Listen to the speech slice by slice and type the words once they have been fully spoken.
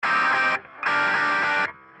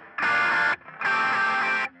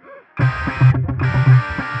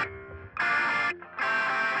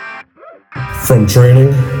From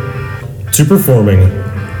training to performing,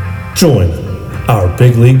 join our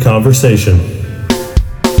big league conversation.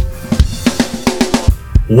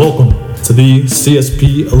 Welcome to the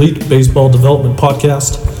CSP Elite Baseball Development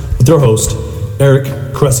Podcast with your host, Eric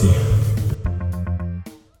Cressy.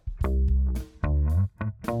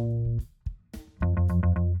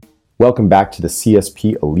 Welcome back to the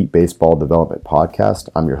CSP Elite Baseball Development Podcast.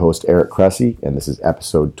 I'm your host, Eric Cressy, and this is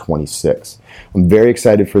episode 26. I'm very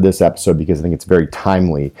excited for this episode because I think it's very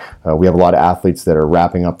timely. We have a lot of athletes that are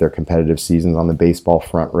wrapping up their competitive seasons on the baseball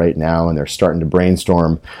front right now, and they're starting to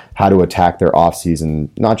brainstorm how to attack their off-season,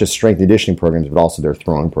 not just strength and conditioning programs, but also their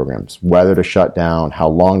throwing programs. Whether to shut down, how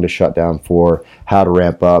long to shut down for, how to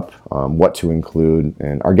ramp up, what to include.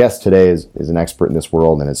 And our guest today is an expert in this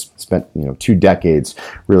world and has spent 2 decades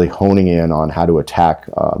really honing in on how to attack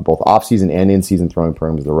both off-season and in-season throwing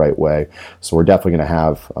programs the right way. So we're definitely going to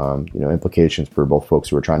have implications for both folks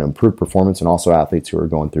who are trying to improve performance and also athletes who are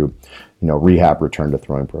going through rehab return to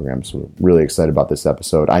throwing programs. So we're really excited about this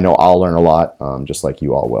episode. I know I'll learn a lot, just like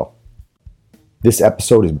you all will. This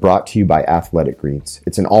episode is brought to you by Athletic Greens.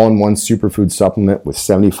 It's an all-in-one superfood supplement with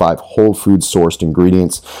 75 whole food sourced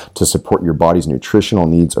ingredients to support your body's nutritional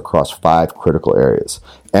needs across 5 critical areas: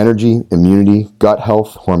 energy, immunity, gut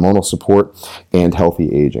health, hormonal support, and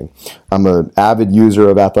healthy aging. I'm an avid user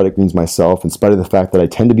of Athletic Greens myself, in spite of the fact that I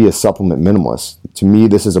tend to be a supplement minimalist. To me,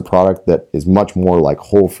 this is a product that is much more like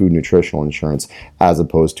whole food nutritional insurance as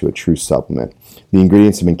opposed to a true supplement. The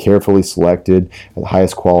ingredients have been carefully selected at the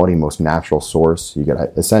highest quality, most natural source. You get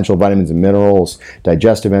essential vitamins and minerals,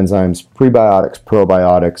 digestive enzymes, prebiotics,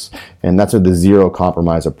 probiotics, and that's the zero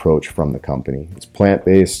compromise approach from the company. It's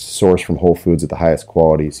plant-based, sourced from whole foods at the highest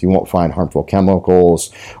quality, so you won't find harmful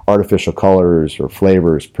chemicals, artificial colors or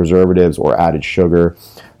flavors, preservatives, or added sugar.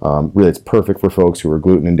 Really, it's perfect for folks who are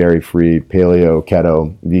gluten and dairy-free, paleo,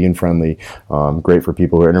 keto, vegan-friendly, great for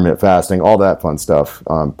people who are intermittent fasting, all that fun stuff.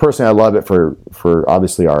 Personally, I love it for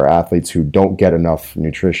obviously our athletes who don't get enough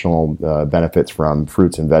nutritional benefits from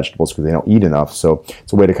fruits and vegetables because they don't eat enough. So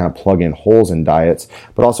it's a way to kind of plug in holes in diets.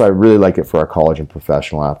 But also, I really like it for our college and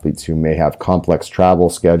professional athletes who may have complex travel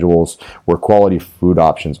schedules where quality food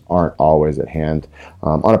options aren't always at hand.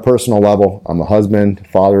 On a personal level, I'm a husband,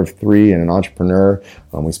 father of 3, and an entrepreneur.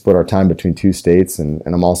 We split our time between 2 states, and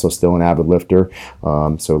I'm also still an avid lifter.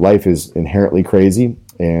 So life is inherently crazy,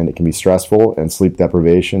 and it can be stressful, and sleep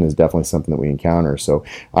deprivation is definitely something that we encounter. So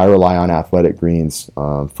I rely on Athletic Greens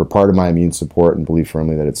for part of my immune support and believe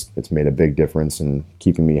firmly that it's made a big difference in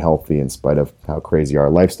keeping me healthy in spite of how crazy our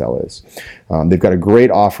lifestyle is. They've got a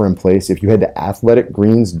great offer in place. If you head to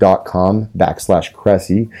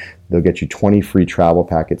athleticgreens.com/Cressy, they'll get you 20 free travel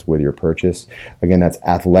packets with your purchase. Again, that's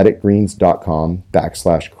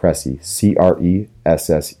athleticgreens.com/Cressy, CRESSEY,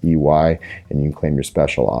 and you can claim your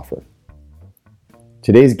special offer.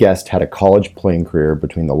 Today's guest had a college playing career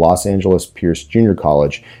between the Los Angeles Pierce Junior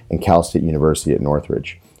College and Cal State University at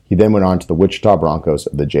Northridge. He then went on to the Wichita Broncos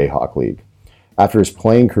of the Jayhawk League. After his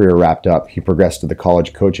playing career wrapped up, he progressed to the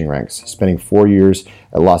college coaching ranks, spending 4 years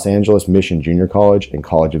at Los Angeles Mission Junior College and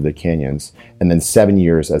College of the Canyons, and then 7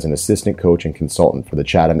 years as an assistant coach and consultant for the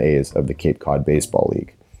Chatham A's of the Cape Cod Baseball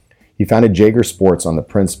League. He founded Jaeger Sports on the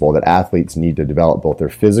principle that athletes need to develop both their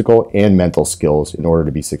physical and mental skills in order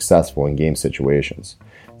to be successful in game situations.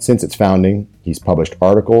 Since its founding, he's published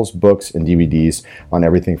articles, books, and DVDs on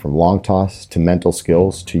everything from long toss to mental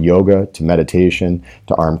skills to yoga to meditation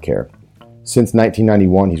to arm care. Since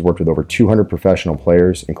 1991, he's worked with over 200 professional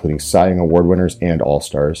players, including Cy Young Award winners and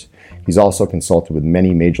All-Stars. He's also consulted with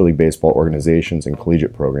many Major League Baseball organizations and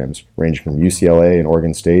collegiate programs, ranging from UCLA and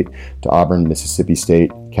Oregon State to Auburn, Mississippi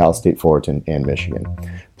State, Cal State Fullerton, and Michigan.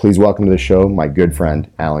 Please welcome to the show my good friend,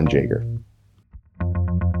 Alan Jaeger.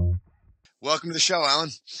 Welcome to the show, Alan.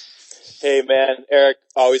 Hey, man, Eric,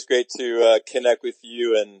 always great to connect with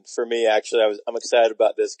you. And for me, actually, I'm excited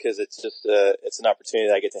about this because it's just it's an opportunity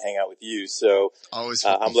that I get to hang out with you. So always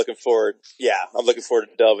I'm looking forward. Yeah, I'm looking forward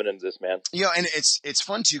to delving into this, man. And it's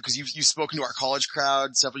fun too because you've spoken to our college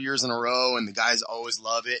crowd several years in a row, and the guys always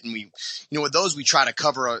love it. And we, with those, we try to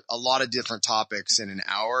cover a lot of different topics in an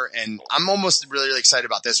hour. And I'm almost really excited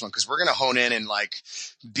about this one because we're going to hone in and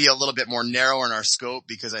be a little bit more narrow in our scope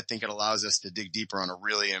because I think it allows us to dig deeper on a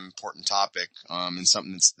really important topic, and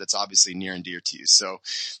something that's obviously near and dear to you. So,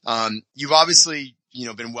 you've obviously,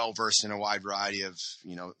 been well versed in a wide variety of,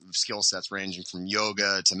 skill sets ranging from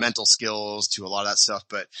yoga to mental skills to a lot of that stuff.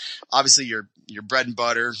 But obviously your bread and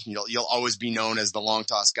butter, you'll always be known as the long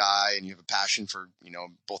toss guy, and you have a passion for,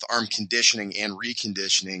 both arm conditioning and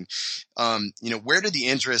reconditioning. Where did the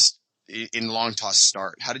interest in long toss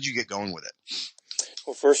start? How did you get going with it?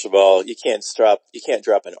 Well, first of all, you can't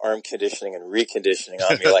drop an arm conditioning and reconditioning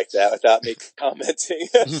on me like that without me commenting.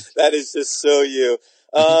 That is just so you.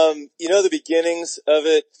 The beginnings of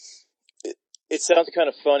it sounds kind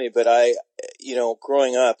of funny, but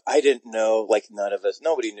growing up, I didn't know, like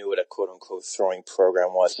nobody knew what a quote unquote throwing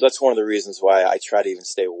program was. So that's one of the reasons why I try to even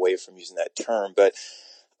stay away from using that term. But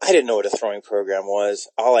I didn't know what a throwing program was.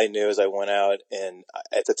 All I knew is I went out, and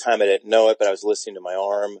at the time I didn't know it, but I was listening to my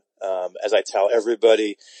arm. As I tell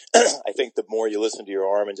everybody, I think the more you listen to your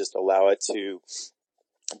arm and just allow it to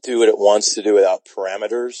do what it wants to do without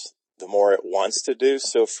parameters, the more it wants to do.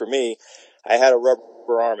 So for me, I had a rubber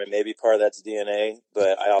arm, and maybe part of that's DNA,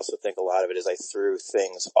 but I also think a lot of it is I threw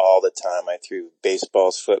things all the time. I threw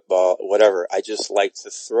baseballs, football, whatever. I just like to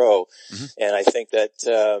throw. Mm-hmm. And I think that,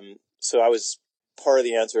 so I was, part of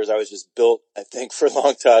the answer is I was just built, I think, for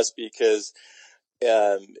long toss because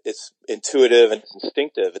it's intuitive and it's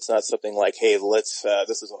instinctive. It's not something like, hey,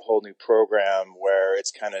 this is a whole new program where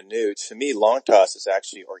it's kind of new. To me, long toss is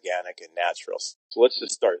actually organic and natural. So let's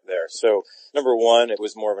just start there. So number one, it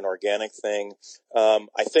was more of an organic thing.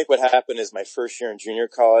 I think what happened is my first year in junior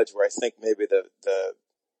college, where I think maybe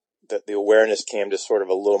the awareness came to sort of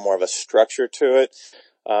a little more of a structure to it,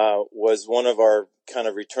 was one of our kind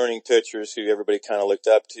of returning pitchers who everybody kind of looked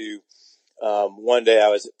up to. One day I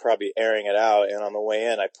was probably airing it out, and on the way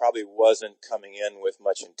in, I probably wasn't coming in with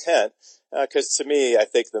much intent, cause to me, I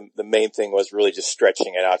think the main thing was really just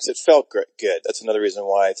stretching it out, cause it felt good. That's another reason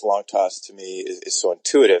why it's long toss to me is so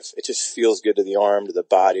intuitive. It just feels good to the arm, to the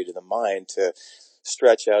body, to the mind to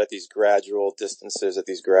stretch out at these gradual distances, at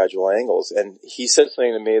these gradual angles. And he said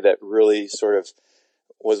something to me that really sort of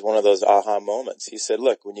was one of those aha moments. He said,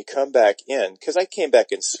 look, when you come back in, cause I came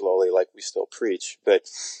back in slowly like we still preach, but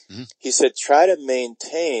mm-hmm. He said, try to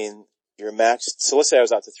maintain your max. So let's say I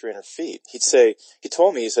was out to 300 feet. He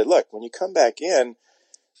told me, he said, look, when you come back in,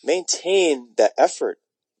 maintain that effort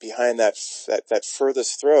behind that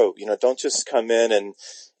furthest throw. Don't just come in and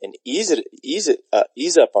ease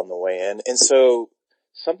up on the way in. And so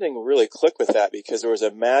something really clicked with that because there was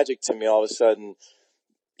a magic to me all of a sudden,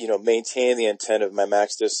 maintain the intent of my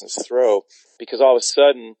max distance throw, because all of a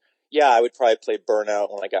sudden, I would probably play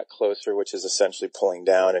burnout when I got closer, which is essentially pulling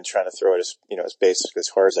down and trying to throw it as basic as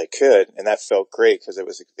hard as I could. And that felt great because it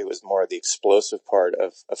was more of the explosive part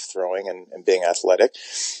of throwing and being athletic.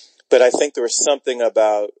 But I think there was something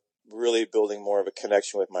about really building more of a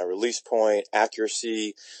connection with my release point,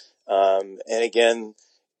 accuracy, and again,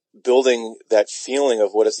 building that feeling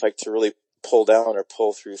of what it's like to really pull down or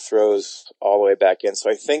pull through throws all the way back in. So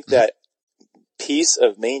I think that piece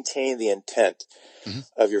of maintaining the intent mm-hmm.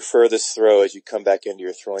 of your furthest throw as you come back into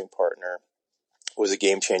your throwing partner was a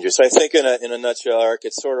game changer. So I think in a nutshell, Eric,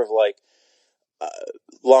 it's sort of like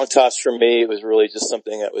long toss for me. It was really just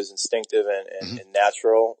something that was instinctive and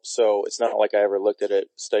natural. So it's not like I ever looked at it,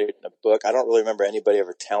 studied it in a book. I don't really remember anybody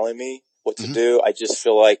ever telling me what to mm-hmm. do. I just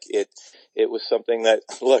feel like it was something that,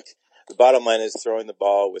 look, the bottom line is throwing the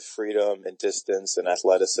ball with freedom and distance and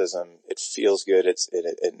athleticism. It feels good.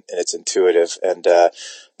 It's intuitive. And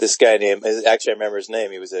this guy actually I remember his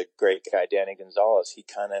name. He was a great guy, Danny Gonzalez. He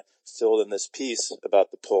kind of filled in this piece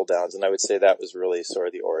about the pull downs, and I would say that was really sort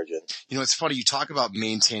of the origin. It's funny. You talk about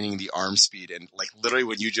maintaining the arm speed, and like literally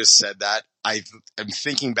when you just said that, I'm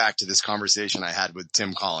thinking back to this conversation I had with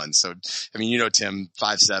Tim Collins. So, Tim,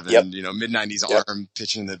 5'7", yep. Mid-90s yep. arm,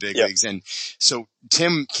 pitching in the big yep. leagues. And so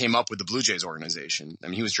Tim came up with the Blue Jays organization.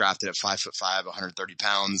 He was drafted at 5'5", 130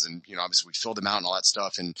 pounds. And, obviously we filled him out and all that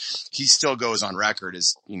stuff. And he still goes on record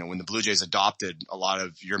as, when the Blue Jays adopted a lot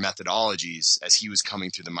of your methodologies as he was coming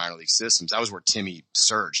through the minor league systems, that was where Timmy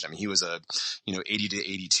surged. He was a, 80 to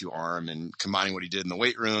 82 arm, and combining what he did in the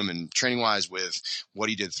weight room and training wise with what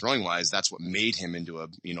he did throwing wise, that's what made him into a,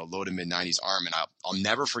 low to mid 90s arm. And I'll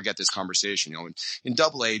never forget this conversation. In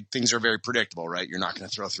Double-A, things are very predictable, right? You're not going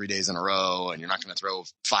to throw 3 days in a row, and you're not going to throw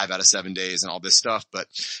 5 out of 7 days and all this stuff. But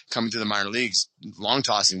coming through the minor leagues, long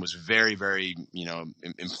tossing was very, very,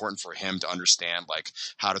 important for him to understand, like,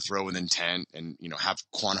 how to throw with intent and, have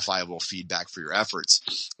quantifiable feedback for your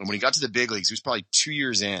efforts. And when he got to the big leagues, he was probably 2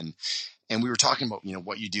 years in. And we were talking about,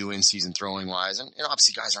 what you do in season throwing wise. And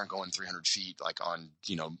obviously guys aren't going 300 feet, like on,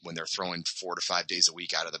 when they're throwing 4 to 5 days a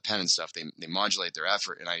week out of the pen and stuff, they modulate their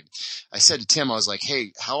effort. And I said to Tim, I was like,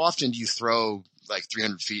 hey, how often do you throw like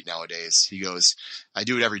 300 feet nowadays? He goes, I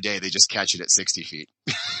do it every day. They just catch it at 60 feet.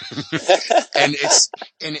 And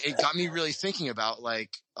it got me really thinking about like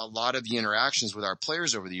a lot of the interactions with our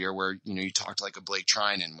players over the year where, you talked to like a Blake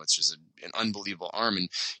Trinan, which is an unbelievable arm.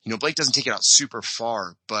 And, Blake doesn't take it out super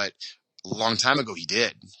far, but a long time ago he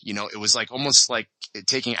did. It was like almost like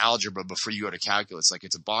taking algebra before you go to calculus. Like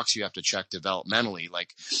it's a box you have to check developmentally.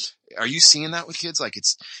 Like, are you seeing that with kids? Like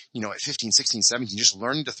it's, at 15, 16, 17, just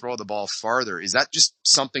learning to throw the ball farther. Is that just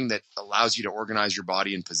something that allows you to organize your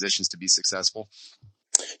body in positions to be successful?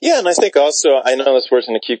 Yeah. And I think also, I know this word's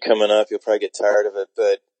going to keep coming up. You'll probably get tired of it,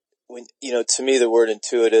 but when, to me, the word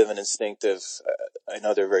intuitive and instinctive, I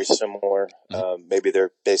know they're very similar. Maybe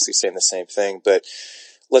they're basically saying the same thing, but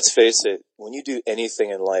let's face it, when you do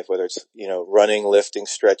anything in life, whether it's, running, lifting,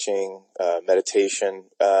 stretching, meditation,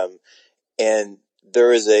 and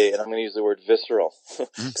there is and I'm going to use the word visceral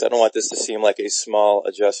because I don't want this to seem like a small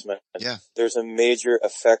adjustment. Yeah. There's a major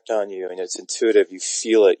effect on you and it's intuitive. You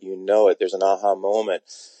feel it, you know it. There's an aha moment.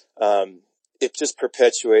 It just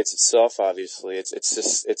perpetuates itself, obviously.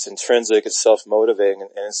 It's intrinsic, it's self-motivating,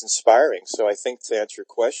 and it's inspiring. So I think to answer your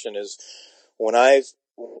question is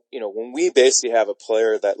when we basically have a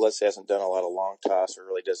player that, let's say, hasn't done a lot of long toss or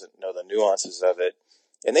really doesn't know the nuances of it,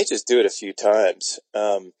 and they just do it a few times,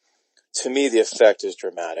 to me, the effect is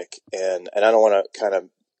dramatic. And I don't want to kind of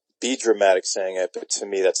be dramatic saying it, but to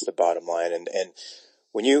me, that's the bottom line. And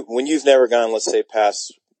when you've never gone, let's say,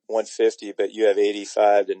 past 150, but you have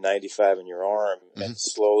 85 to 95 in your arm, and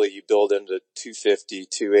slowly you build into 250,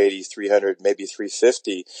 280, 300, maybe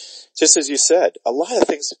 350. Just as you said, a lot of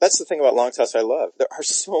things, that's the thing about long toss I love. There are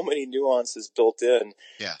so many nuances built in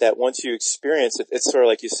that once you experience it, it's sort of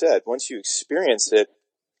like you said, once you experience it,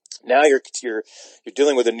 now you're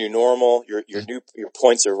dealing with a new normal. Your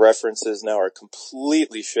points of references now are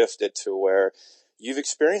completely shifted to where you've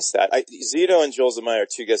experienced that. Zito and Joel Zumaya are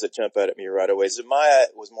two guys that jump out at me right away. Zumaya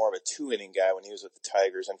was more of a 2-inning guy when he was with the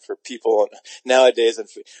Tigers. And for people nowadays, and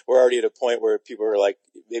we're already at a point where people are like,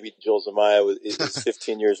 maybe Joel Zumaya is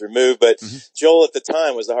 15 years removed, but Joel at the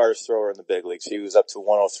time was the hardest thrower in the big leagues. He was up to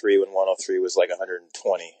 103 when 103 was like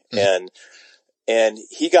 120. And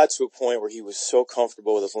he got to a point where he was so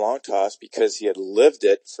comfortable with his long toss because he had lived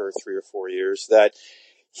it for 3 or 4 years that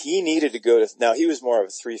he needed to go to, now he was more of a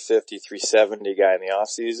 350, 370 guy in the off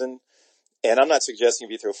season. And I'm not suggesting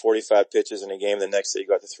if you throw 45 pitches in a game, the next day you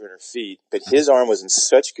got to 300 feet, but his arm was in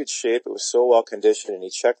such good shape. It was so well conditioned and he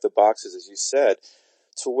checked the boxes, as you said,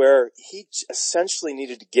 to where he essentially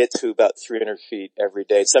needed to get to about 300 feet every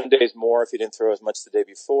day. Some days more if he didn't throw as much the day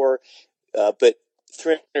before. But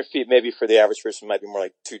 300 feet maybe for the average person might be more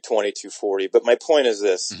like 220, 240. But my point is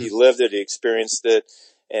this, he lived it, he experienced it.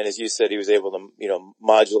 And as you said, he was able to,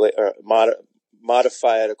 modulate or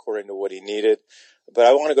modify it according to what he needed. But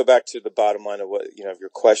I want to go back to the bottom line of what, of your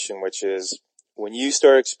question, which is when you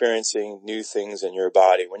start experiencing new things in your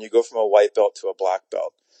body, when you go from a white belt to a black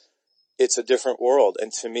belt, it's a different world.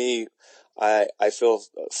 And to me, I feel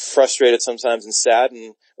frustrated sometimes and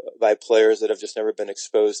saddened by players that have just never been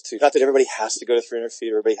exposed to, not that everybody has to go to 300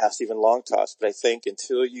 feet, everybody has to even long toss, but I think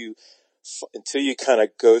until you kind of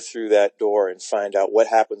go through that door and find out what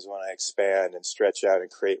happens when I expand and stretch out and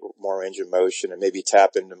create more range of motion and maybe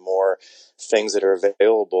tap into more things that are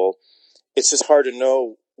available, it's just hard to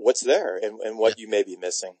know what's there and what you may be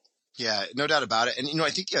missing. Yeah, no doubt about it. And, I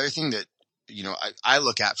think the other thing that, I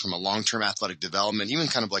look at from a long-term athletic development, even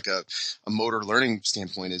kind of like a motor learning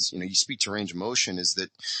standpoint is, you speak to range of motion is that,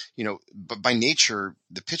 but by nature,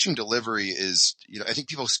 the pitching delivery is, I think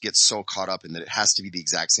people get so caught up in that it has to be the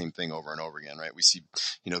exact same thing over and over again, right? We see,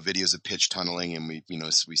 videos of pitch tunneling and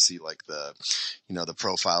we see like the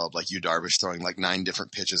profile of like Yu Darvish throwing like 9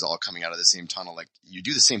 different pitches all coming out of the same tunnel. Like you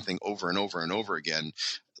do the same thing over and over and over again.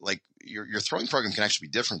 Like your throwing program can actually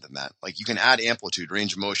be different than that. Like you can add amplitude,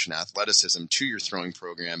 range of motion, athleticism to your throwing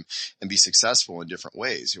program and be successful in different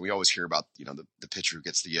ways. We always hear about, the pitcher who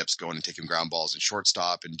gets the yips going and taking ground balls and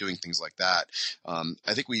shortstop and doing things like that.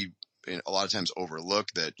 I think we a lot of times overlook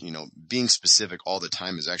that, being specific all the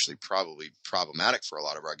time is actually probably problematic for a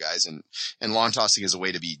lot of our guys. And lawn tossing is a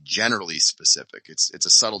way to be generally specific. It's a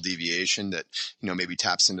subtle deviation that, maybe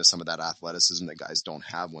taps into some of that athleticism that guys don't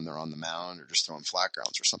have when they're on the mound or just throwing flat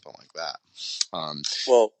grounds or something like that.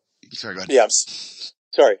 Sorry, go ahead. Yeah,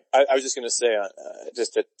 sorry. I was just going to say,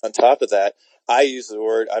 just on top of that, I use the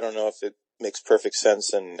word, I don't know if it makes perfect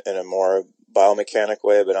sense in a more biomechanic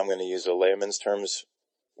way, but I'm going to use a layman's terms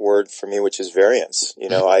word for me, which is variance.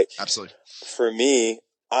 Absolutely. For me,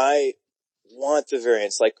 I want the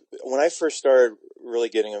variance. Like when I first started really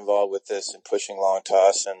getting involved with this and pushing long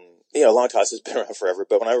toss, and long toss has been around forever,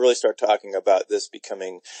 but when I really start talking about this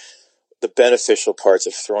becoming the beneficial parts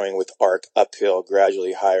of throwing with arc uphill,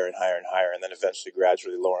 gradually higher and higher and higher, and then eventually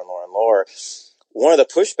gradually lower and lower and lower. One of the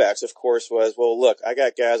pushbacks, of course, was, well, look, I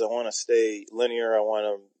got guys, I want to stay linear, I want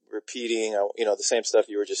them repeating, the same stuff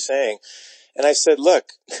you were just saying. And I said,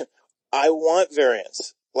 look, I want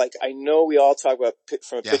variance. like, I know we all talk about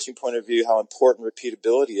from a pitching point of view how important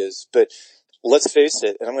repeatability is, but let's face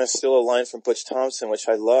it, and I'm going to steal a line from Butch Thompson, which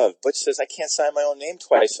I love. Butch says, I can't sign my own name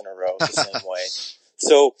twice in a row the same way.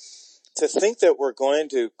 So to think that we're going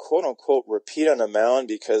to, quote unquote, repeat on a mound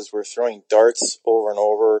because we're throwing darts over and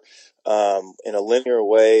over in a linear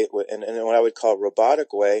way, and in what I would call a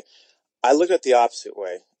robotic way, I look at it the opposite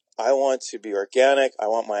way. I want to be organic. I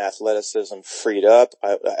want my athleticism freed up.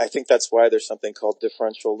 I think that's why there's something called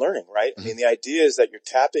differential learning, right? I mean, the idea is that you're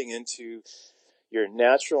tapping into your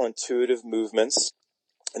natural intuitive movements,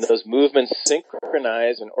 and those movements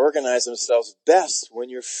synchronize and organize themselves best when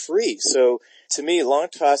you're free. So to me, long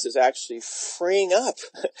toss is actually freeing up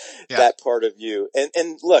that part of you.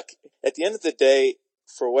 And look, at the end of the day,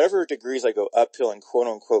 for whatever degrees I go uphill and quote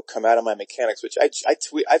unquote come out of my mechanics, which I've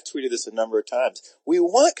tweeted this a number of times. We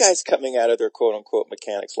want guys coming out of their quote unquote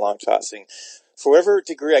mechanics, long tossing. For whatever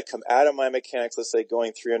degree I come out of my mechanics, let's say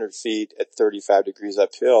going 300 feet at 35 degrees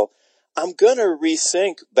uphill, I'm going to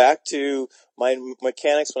resync back to my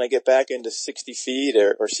mechanics when I get back into 60 feet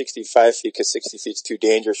or 65 feet, because 60 feet's too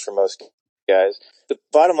dangerous for most guys. The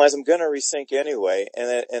bottom line is I'm going to resync anyway.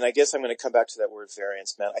 And I guess I'm going to come back to that word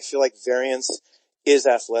variance, man. I feel like variance is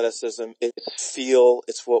athleticism. It's feel.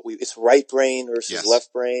 It's right brain versus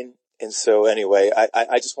left brain. And so anyway,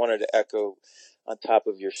 I just wanted to echo on top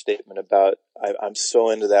of your statement about, I'm so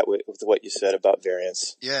into that with what you said about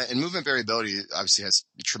variance. Yeah. And movement variability obviously has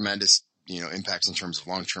tremendous, impacts in terms of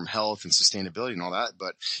long-term health and sustainability and all that.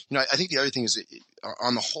 But, I think the other thing is,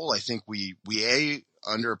 on the whole, I think we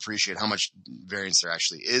underappreciate how much variance there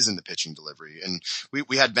actually is in the pitching delivery. And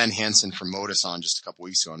we had Ben Hansen from Modus on just a couple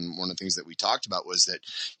weeks ago, and one of the things that we talked about was that,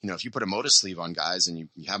 if you put a Modus sleeve on guys and you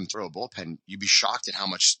have them throw a bullpen, you'd be shocked at how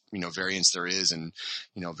much, variance there is, and,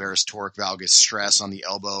 varus torque, valgus stress on the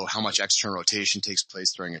elbow, how much external rotation takes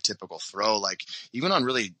place during a typical throw. Like, even on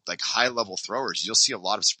really like high level throwers, you'll see a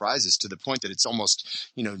lot of surprises, to the point that it's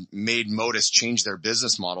almost, made Modus change their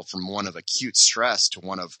business model from one of acute stress to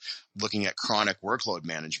one of looking at chronic workload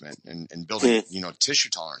management and building, tissue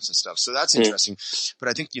tolerance and stuff. So that's interesting. But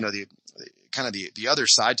I think, the other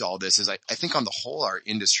side to all this is I think on the whole, our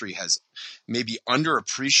industry has maybe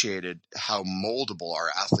underappreciated how moldable our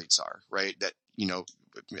athletes are, right? That,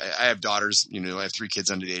 I have daughters, I have 3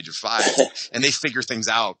 kids under the age of 5, and they figure things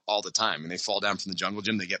out all the time, and they fall down from the jungle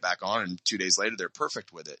gym, they get back on, and 2 days later, they're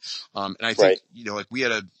perfect with it. And I think, like we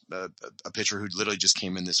had a pitcher who literally just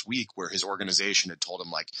came in this week where his organization had told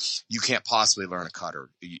him, like, you can't possibly learn a cutter.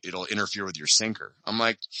 It'll interfere with your sinker. I'm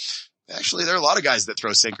like, actually, there are a lot of guys that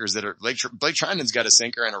throw sinkers that are Blake Treinen's got a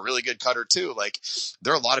sinker and a really good cutter too. Like,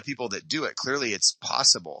 there are a lot of people that do it. Clearly it's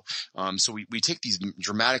possible. So we take these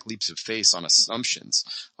dramatic leaps of faith on assumptions.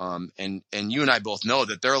 And you and I both know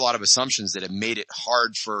that there are a lot of assumptions that have made it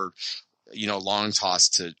hard for, long toss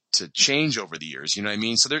to change over the years. You know what I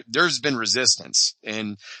mean? So there's been resistance,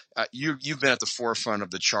 and, you've been at the forefront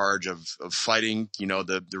of the charge of fighting,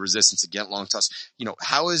 the resistance against long toss.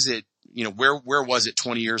 How is it, where was it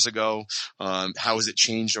 20 years ago? How has it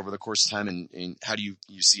changed over the course of time, and how do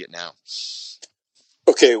you see it now?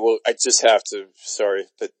 Okay, well, I just have to, sorry,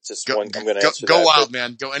 but just I'm going to answer Go that, wild,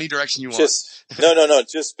 man. Go any direction you want. No,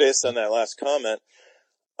 just based on that last comment,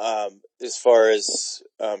 as far as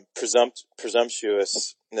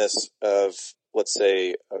presumptuousness of, let's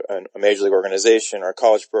say, a major league organization or a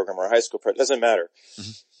college program or a high school program, it doesn't matter.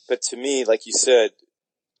 Mm-hmm. But to me, like you said,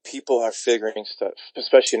 people are figuring stuff,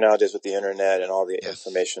 especially nowadays with the internet and all the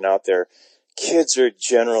information out there. Kids are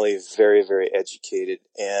generally very, very educated,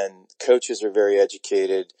 and coaches are very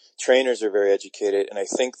educated. Trainers are very educated. And I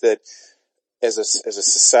think that as a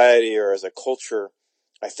society or as a culture,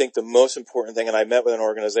 I think the most important thing, and I met with an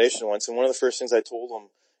organization once, and one of the first things I told them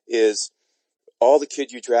is, all the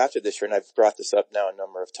kids you drafted this year, and I've brought this up now a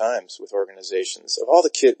number of times with organizations, of all the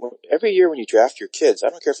kids, every year when you draft your kids, I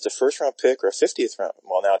don't care if it's a first round pick or a 50th round,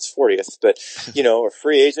 well, now it's 40th, but, or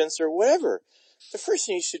free agents or whatever, the first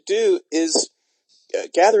thing you should do is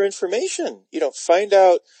gather information, find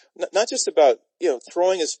out, not just about,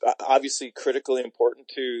 throwing is obviously critically important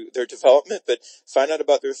to their development, but find out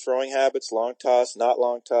about their throwing habits, long toss, not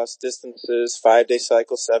long toss, distances, 5-day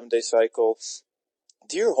cycle, 7-day cycle.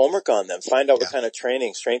 Do your homework on them. Find out what kind of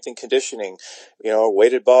training, strength and conditioning,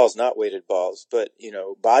 weighted balls, not weighted balls, but,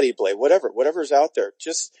 body blade, whatever's out there.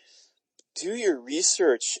 Just do your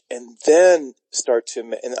research and then start to,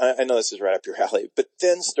 and I know this is right up your alley, but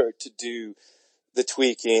then start to do the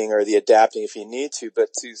tweaking or the adapting if you need to, but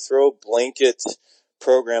to throw blanket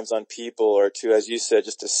programs on people, or to, as you said,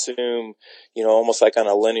 just assume, almost like on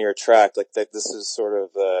a linear track, like that this is sort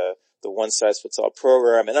of the one size fits all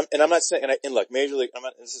program. And I'm not saying, and look, Major League,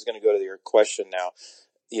 this is going to go to your question now.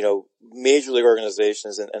 major league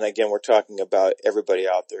organizations, and again, we're talking about everybody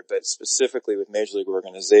out there, but specifically with major league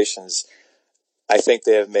organizations, I think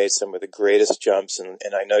they have made some of the greatest jumps, and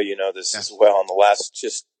I know you know this as well, in the last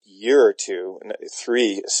just year or two,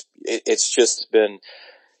 3, it's just been,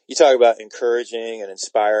 you talk about encouraging and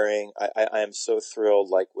inspiring. I am so thrilled,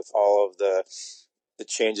 like, with all of the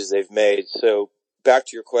changes they've made. So back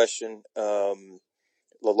to your question, the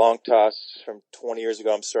long toss from 20 years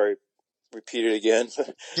ago, I'm sorry, repeat it again.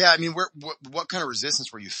 Yeah, I mean, what kind of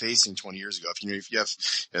resistance were you facing 20 years ago? If you have,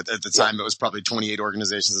 at the time, it was probably 28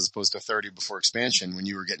 organizations as opposed to 30 before expansion when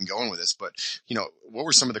you were getting going with this. But, what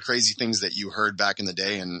were some of the crazy things that you heard back in the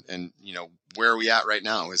day, and where are we at right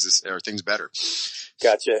now? Are things better?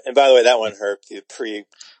 Gotcha. And by the way, that one hurt, the 20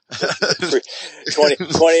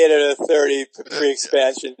 out of 30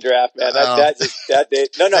 pre-expansion draft, man. That day.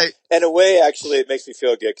 No. Hey. In a way, actually, it makes me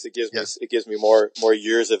feel good because it gives me more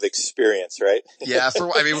years of experience, right? Yeah. For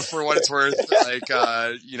what it's worth,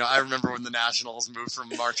 I remember when the Nationals moved from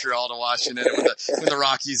Montreal to Washington, and when the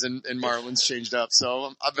Rockies and Marlins changed up.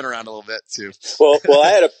 So I've been around a little bit too. Well,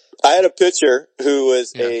 I had a pitcher who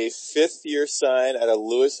was a 5th-year sign at a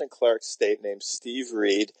Lewis and Clark State named Steve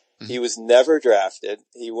Reed. He was never drafted.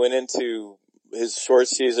 He went into his short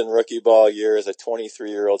season rookie ball year as a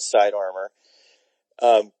 23-year-old sidearmer.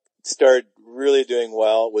 Started really doing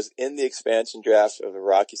well, was in the expansion draft of the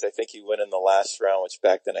Rockies. I think he went in the last round, which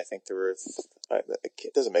back then I think there were,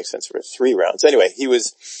 it doesn't make sense, there were 3 rounds. Anyway, he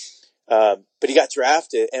was, but he got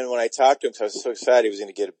drafted. And when I talked to him, I was so excited he was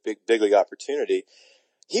going to get a big league opportunity.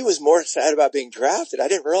 He was more excited about being drafted. I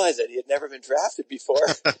didn't realize that he had never been drafted before.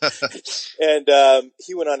 And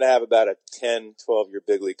he went on to have about a 10, 12-year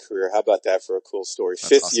big league career. How about that for a cool story?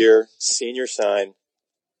 That's 5th awesome. Year, senior sign.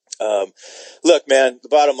 Look, man, the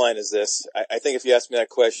bottom line is this. I think if you asked me that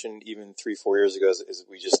question even 3-4 years ago, as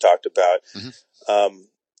we just talked about,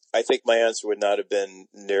 I think my answer would not have been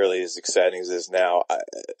nearly as exciting as it is now.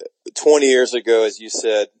 20 years ago, as you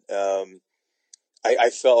said,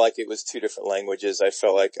 I felt like it was 2 different languages. I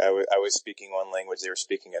felt like I was speaking one language, they were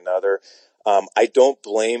speaking another. I don't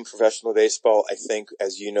blame professional baseball. I think,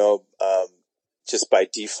 as you know, just by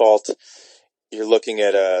default, you're looking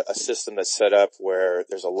at a system that's set up where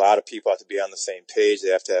there's a lot of people have to be on the same page. They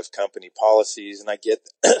have to have company policies, and I get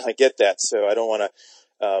that. So I don't want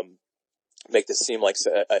to make this seem like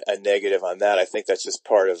a negative on that. I think that's just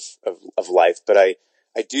part of life. But I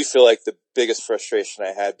do feel like the biggest frustration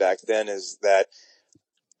I had back then is that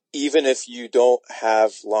even if you don't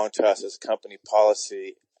have long toss as a company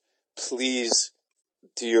policy, please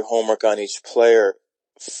do your homework on each player,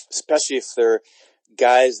 especially if they're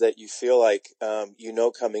guys that you feel like,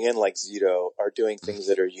 coming in, like Zito, are doing things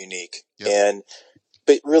that are unique. Yep.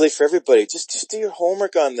 But really for everybody, just do your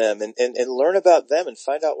homework on them and learn about them and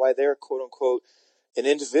find out why they're quote unquote an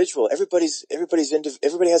individual. Everybody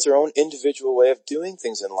has their own individual way of doing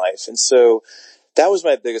things in life. And so that was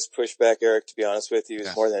my biggest pushback, Eric, to be honest with you,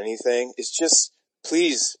 is more than anything. It's just,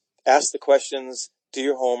 please ask the questions, do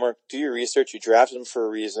your homework, do your research. You drafted them for a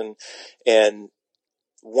reason. And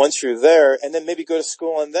once you're there, and then maybe go to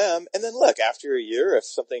school on them. And then look, after a year, if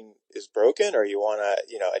something is broken or you want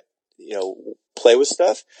to, play with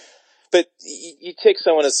stuff. But you take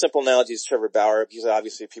someone as simple analogy as Trevor Bauer, because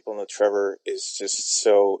obviously people know Trevor is just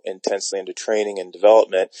so intensely into training and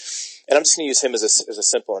development. And I'm just going to use him as a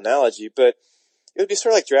simple analogy, but it would be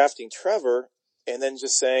sort of like drafting Trevor and then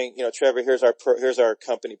just saying, Trevor, here's our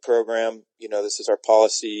company program. This is our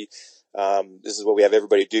policy. This is what we have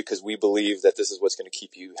everybody do because we believe that this is what's going to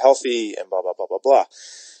keep you healthy and blah, blah, blah, blah, blah.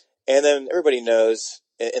 And then everybody knows,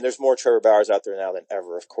 and there's more Trevor Bauers out there now than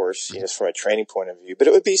ever, of course, just from a training point of view. But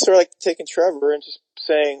it would be sort of like taking Trevor and just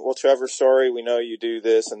saying, well, Trevor, sorry, we know you do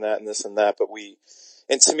this and that and this and that, but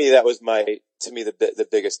and to me, that was the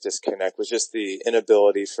biggest disconnect was just the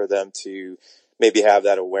inability for them to maybe have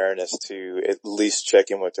that awareness to at least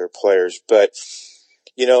check in with their players. But,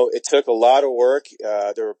 it took a lot of work.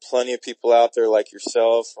 There were plenty of people out there like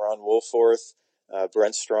yourself, Ron Woolforth,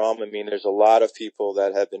 Brent Strom. I mean, there's a lot of people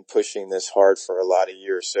that have been pushing this hard for a lot of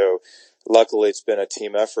years. So luckily it's been a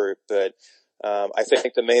team effort, but, I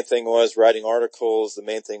think the main thing was writing articles. The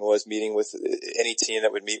main thing was meeting with any team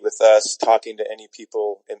that would meet with us, talking to any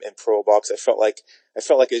people in pro ball. 'Cause I felt like,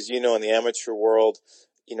 as you know, in the amateur world,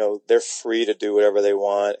 they're free to do whatever they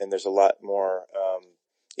want. And there's a lot more,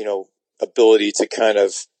 ability to kind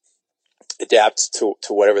of adapt to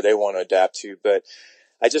whatever they want to adapt to. But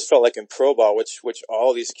I just felt like in pro ball, which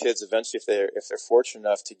all these kids eventually, if they're fortunate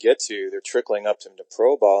enough to get to, they're trickling up into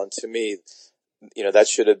pro ball. And to me, that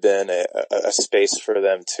should have been a space for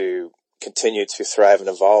them to continue to thrive and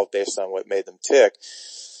evolve based on what made them tick.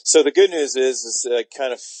 So the good news is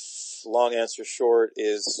kind of long answer short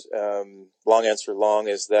is, long answer long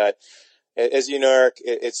is that, as you know, Eric,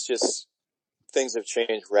 it's just, things have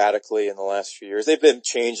changed radically in the last few years. They've been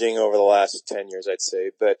changing over the last 10 years, I'd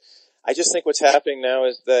say. But I just think what's happening now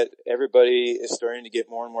is that everybody is starting to get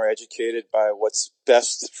more and more educated by what's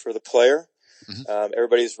best for the player.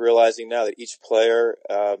 Everybody's realizing now that each player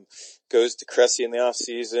goes to Cressy in the off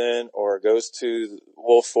season, or goes to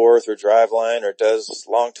Woolforth or Driveline, or does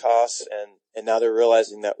long toss, and now they're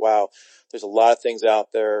realizing that, wow, there's a lot of things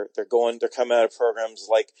out there. They're coming out of programs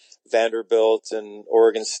like Vanderbilt and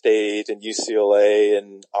Oregon State and UCLA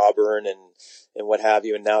and Auburn and what have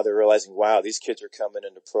you. And now they're realizing, wow, these kids are coming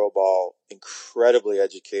into pro ball incredibly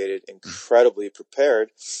educated, incredibly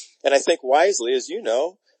prepared. And I think wisely, as you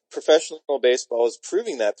know, professional baseball is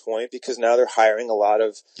proving that point, because now they're hiring a lot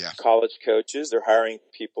of college coaches. They're hiring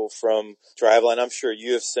people from Driveline. I'm sure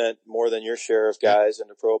you have sent more than your share of guys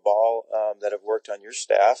into pro ball that have worked on your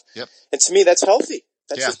staff. Yep. And to me, that's healthy.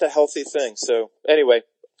 That's just a healthy thing. So anyway,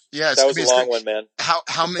 that was a long one, man.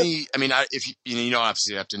 How many, I mean, if you don't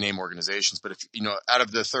obviously have to name organizations, but if, out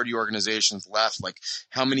of the 30 organizations left, like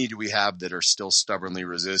how many do we have that are still stubbornly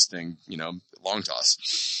resisting, long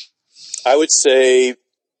toss? I would say,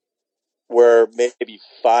 where maybe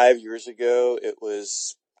 5 years ago it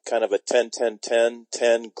was kind of a 10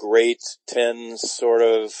 great, 10 sort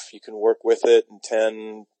of you can work with it, and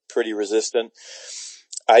 10 pretty resistant.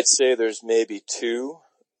 I'd say there's maybe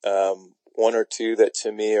one or two that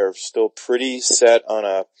to me are still pretty set on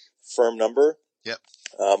a firm number. Yep.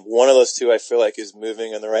 One of those two I feel like is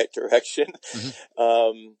moving in the right direction.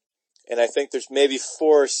 And I think there's maybe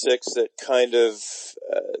 4 or 6 that kind of,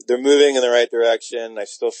 they're moving in the right direction. I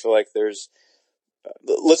still feel like there's,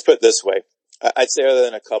 let's put it this way. I'd say other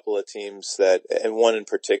than a couple of teams and one in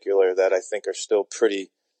particular that I think are still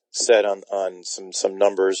pretty set on some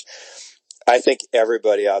numbers. I think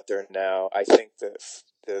everybody out there now, I think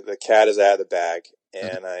the cat is out of the bag,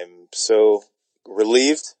 and I'm so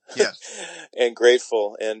relieved and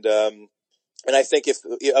grateful. And I think if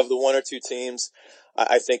of the 1 or 2 teams,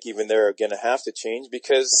 I think even they're going to have to change,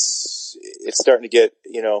 because it's starting to get,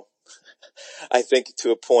 I think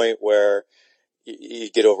to a point where you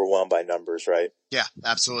get overwhelmed by numbers, right? Yeah,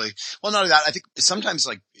 absolutely. Well, not only that, I think sometimes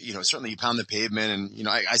certainly you pound the pavement, and,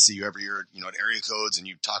 I see you every year, at area codes, and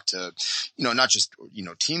you talk to, not just,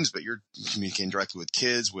 teams, but you're communicating directly with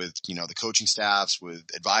kids, with, the coaching staffs, with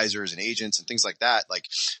advisors and agents and things like that. Like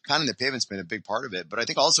pounding the pavement's been a big part of it, but I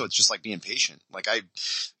think also it's just like being patient. Like I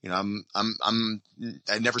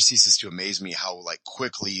never ceases to amaze me how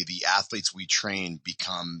quickly the athletes we train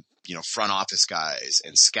become, front office guys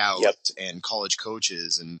and scouts and college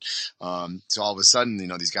coaches. And, so all of a sudden,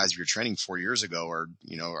 these guys you're training 4 years ago are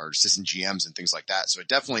assistant GMs and things like that. So it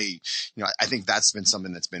definitely, I think that's been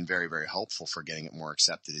something that's been very, very helpful for getting it more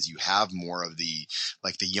accepted, is you have more of the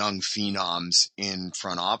young phenoms in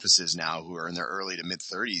front offices now who are in their early to mid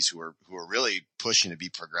 30s, who are really pushing to be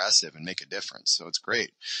progressive and make a difference. So it's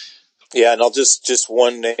great. Yeah. And I'll just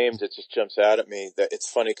one name that just jumps out at me, that it's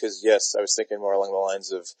funny, because yes, I was thinking more along the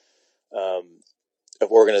lines of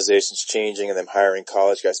organizations changing and them hiring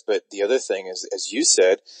college guys. But the other thing is, as you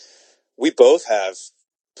said, we both have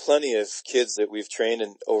plenty of kids that we've trained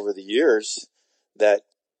over the years that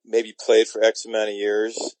maybe played for X amount of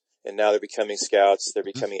years, and now they're becoming scouts, they're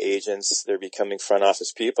becoming agents, they're becoming front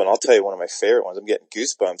office people. And I'll tell you one of my favorite ones. I'm getting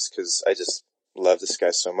goosebumps because I just love this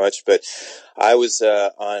guy so much. But I was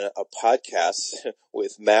on a podcast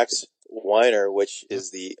with Max Weiner, which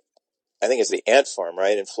is I think it's the Ant Farm,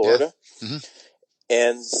 right, in Florida. Yeah. Mm-hmm.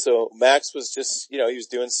 And so Max was just, he was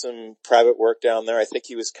doing some private work down there. I think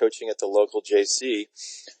he was coaching at the local JC.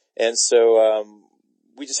 And so,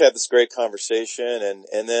 we just had this great conversation.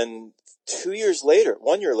 And then 1 year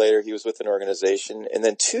later, he was with an organization. And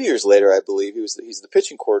then 2 years later, I believe he's the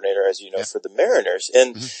pitching coordinator, as you know, for the Mariners.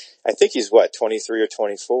 And I think he's 23 or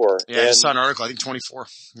 24. Yeah, I saw an article, I think 24.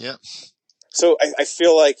 Yeah. So I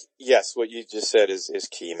feel like, yes, what you just said is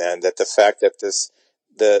key, man, that the fact that it's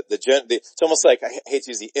almost like, I hate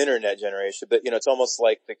to use the internet generation, but it's almost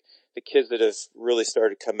like the kids that have really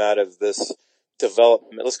started to come out of this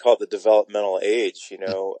development, let's call it the developmental age,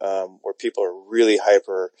 where people are really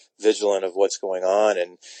hyper vigilant of what's going on.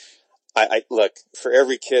 And I look, for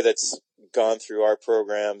every kid that's gone through our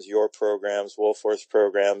programs, your programs, Woolforth's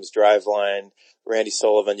programs, Driveline, Randy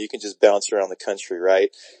Sullivan, you can just bounce around the country,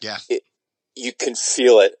 right? Yeah. You can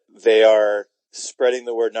feel it. They are spreading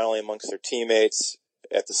the word not only amongst their teammates,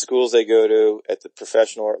 at the schools they go to, at the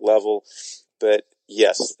professional level, but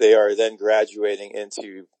yes, they are then graduating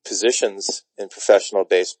into positions in professional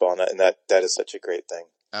baseball, and that is such a great thing.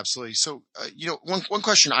 Absolutely. So, one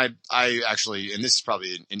question I actually, and this is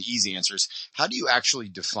probably an easy answer, is how do you actually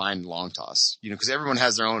define long toss? Because everyone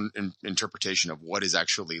has their own interpretation of what is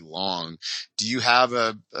actually long. Do you have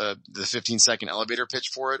the 15-second elevator pitch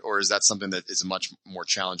for it, or is that something that is a much more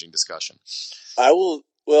challenging discussion?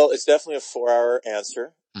 Well, it's definitely a 4-hour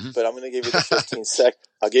answer, but I'm going to give you the 15 sec.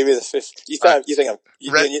 I'll give you the 15.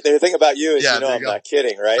 The thing about you is, I'm not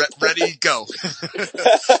kidding, right? Ready, go.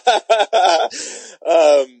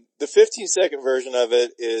 The 15-second version of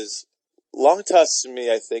it is long toss to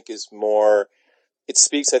me, I think is more, it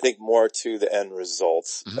speaks, I think, more to the end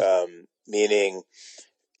result. Meaning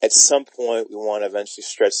at some point we want to eventually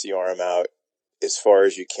stretch the arm out as far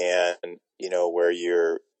as you can, where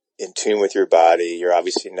you're in tune with your body. You're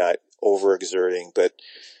obviously not overexerting, but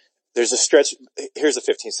there's a stretch. Here's a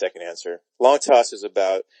 15-second answer. Long toss is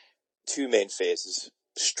about two main phases: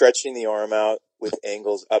 stretching the arm out with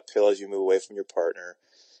angles uphill as you move away from your partner,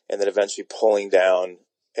 and then eventually pulling down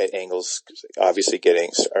at angles,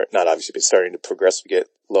 starting to progressively get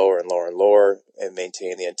lower and lower and lower and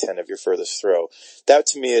maintain the intent of your furthest throw. That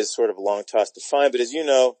to me is sort of long toss defined, but as you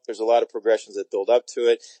know, there's a lot of progressions that build up to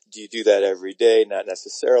it. Do you do that every day? Not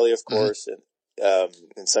necessarily, of course. And,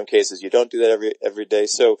 in some cases you don't do that every day.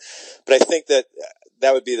 So, but I think that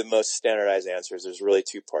would be the most standardized answers. There's really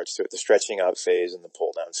two parts to it: the stretching out phase and the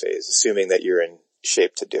pull down phase, assuming that you're in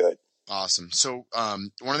shape to do it. Awesome. So,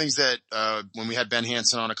 one of the things that, when we had Ben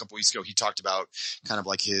Hansen on a couple weeks ago, he talked about kind of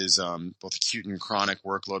like his, both acute and chronic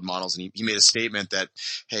workload models. And he made a statement that,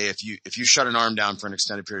 hey, if you shut an arm down for an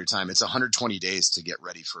extended period of time, it's 120 days to get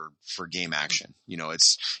ready for game action.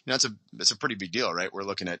 It's a pretty big deal, right? We're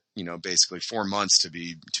looking at, basically 4 months to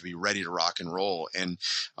be ready to rock and roll. And,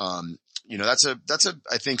 that's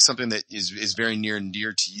I think something that is very near and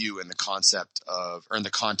dear to you in the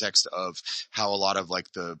context of how a lot of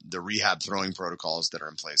like the rehab throwing protocols that are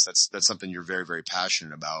in place. That's something you're very, very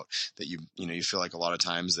passionate about, that you feel like a lot of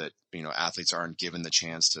times that, athletes aren't given the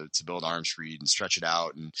chance to build arm speed and stretch it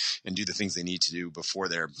out and do the things they need to do before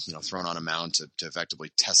they're, thrown on a mound to effectively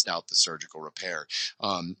test out the surgical repair.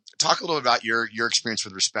 Talk a little about your experience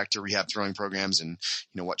with respect to rehab throwing programs and,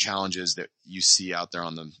 what challenges that you see out there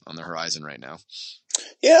on the horizon right now.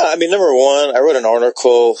 Yeah, I mean, number one, I wrote an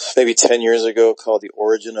article maybe 10 years ago called The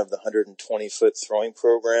Origin of the 120-Foot Throwing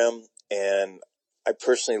Program. And I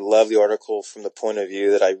personally love the article from the point of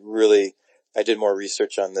view that I did more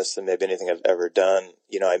research on this than maybe anything I've ever done.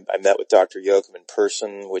 I met with Dr. Yoakum in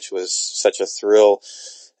person, which was such a thrill.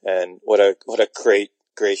 And what a great,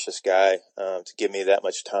 gracious guy, to give me that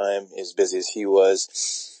much time, as busy as he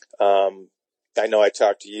was. I know I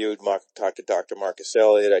talked to you, talked to Dr. Marcus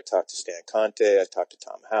Elliott, I talked to Stan Conte, I talked to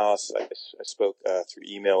Tom House, I spoke through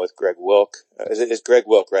email with Greg Wilk. Is Greg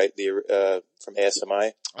Wilk, right? From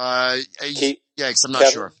ASMI? Yeah, I'm not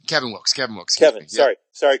sure. Kevin Wilkes. Kevin,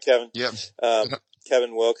 sorry, Kevin. Yeah.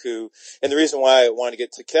 Kevin Wilk, and the reason why I wanted to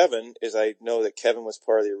get to Kevin is I know that Kevin was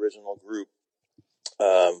part of the original group,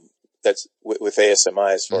 that's with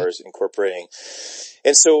ASMI as far as incorporating.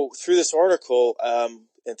 And so through this article,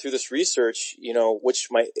 and through this research, I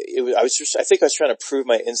think I was trying to prove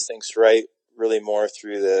my instincts right, really more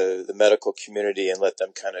through the medical community and let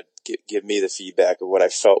them kind of give me the feedback of what I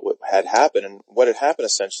felt had happened. And what had happened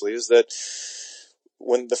essentially is that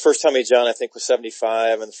when the first Tommy John, I think, was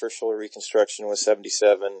 75 and the first shoulder reconstruction was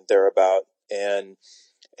 77, thereabout. And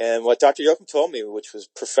what Dr. Yoakum told me, which was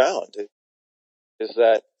profound, is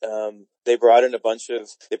that, they brought in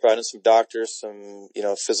some doctors, some,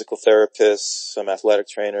 physical therapists, some athletic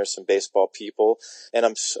trainers, some baseball people. And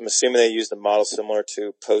I'm assuming they used a model similar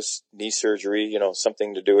to post-knee surgery,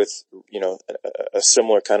 something to do with, a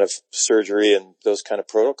similar kind of surgery and those kind of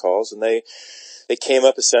protocols. And they came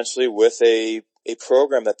up essentially with a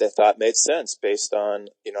program that they thought made sense based on,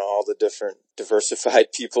 all the different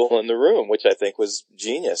diversified people in the room, which I think was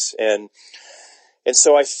genius. And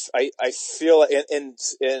so I feel,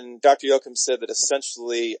 and Dr. Yoakum said that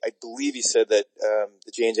essentially, I believe he said that,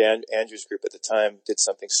 the James Andrews group at the time did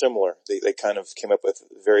something similar. They kind of came up with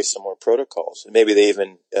very similar protocols, and maybe they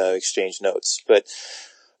even, exchanged notes. But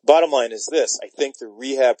bottom line is this: I think the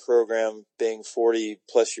rehab program, being 40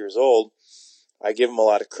 plus years old, I give them a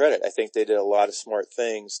lot of credit. I think they did a lot of smart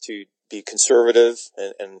things to be conservative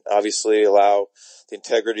and obviously allow the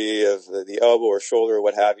integrity of the elbow or shoulder or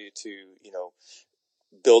what have you to,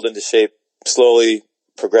 build into shape slowly,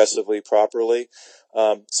 progressively, properly.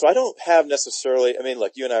 So I don't have necessarily,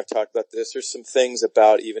 look, you and I have talked about this. There's some things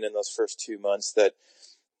about even in those first 2 months that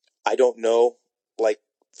I don't know,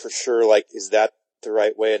 for sure, is that the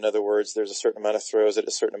right way? In other words, there's a certain amount of throws at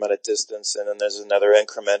a certain amount of distance, and then there's another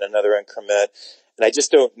increment. And I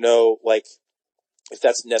just don't know, if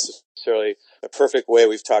that's necessarily a perfect way.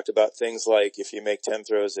 We've talked about things like if you make 10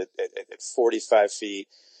 throws at 45 feet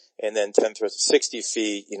and then 10 throws at 60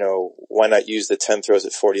 feet, why not use the 10 throws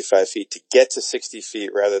at 45 feet to get to 60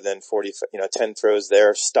 feet rather than 10 throws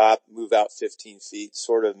there, stop, move out 15 feet,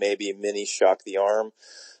 sort of maybe mini shock the arm.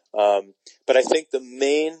 But I think the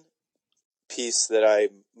main piece that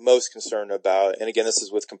I'm most concerned about, and again, this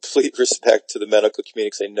is with complete respect to the medical community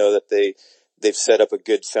because I know that they've set up a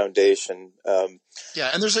good foundation.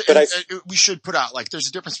 Yeah, and we should put out, like, there's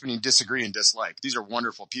a difference between disagree and dislike. These are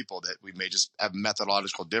wonderful people that we may just have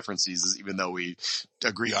methodological differences, even though we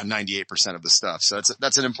agree on 98% of the stuff. So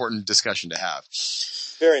that's an important discussion to have.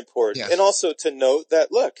 Very important. Yeah. And also to note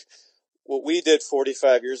that, look, what we did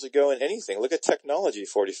 45 years ago in anything, look at technology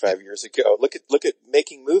 45 years ago. Look at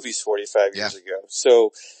making movies 45 years ago.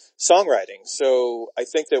 So songwriting. So I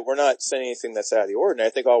think that we're not saying anything that's out of the ordinary.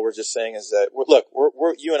 I think all we're just saying is that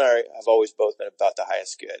we're you and I have always both been about the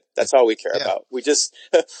highest good. That's all we care about. We just,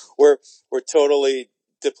 we're totally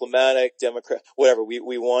diplomatic, democrat, whatever. We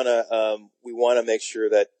want to make sure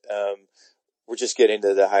that, we're just getting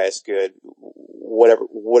to the highest good,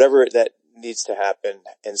 whatever that needs to happen.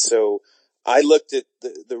 And so I looked at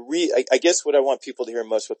I guess what I want people to hear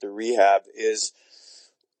most with the rehab is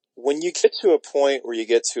when you get to a point where you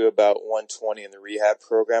get to about 120 in the rehab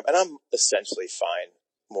program, and I'm essentially fine,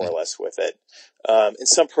 more or less, with it. In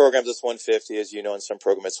some programs it's 150, as you know, in some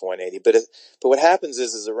programs it's 180. But what happens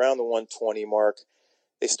is around the 120 mark,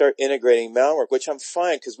 they start integrating mound work, which I'm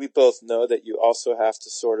fine because we both know that you also have to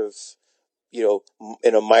sort of,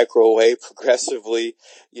 in a micro way, progressively,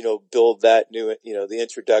 build that new, the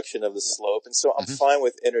introduction of the slope. And so I'm fine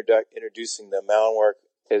with introducing the mound work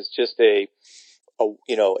as just a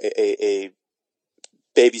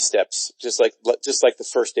baby steps, just like the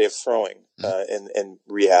first day of throwing, in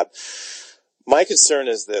rehab. My concern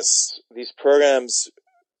is these programs,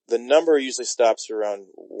 the number usually stops around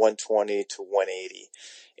 120 to 180.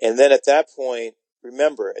 And then at that point,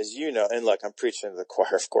 remember, as you know, and look, I'm preaching to the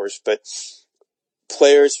choir, of course, but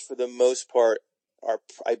players for the most part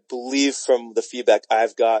I believe from the feedback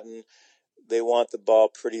I've gotten, they want the ball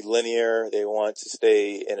pretty linear. They want to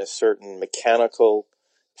stay in a certain mechanical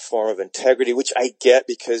form of integrity, which I get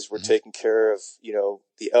because we're taking care of,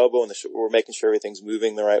 the elbow and we're making sure everything's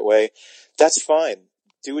moving the right way. That's fine.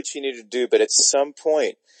 Do what you need to do. But at some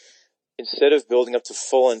point, instead of building up to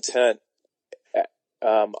full intent,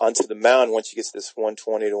 onto the mound, once you get to this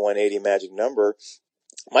 120 to 180 magic number,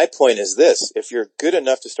 my point is this: if you're good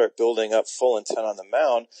enough to start building up full intent on the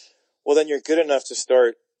mound, well, then you're good enough to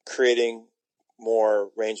start creating more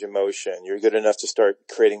range of motion. You're good enough to start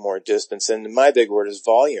creating more distance. And my big word is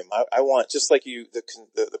volume. I want, just like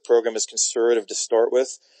the program is conservative to start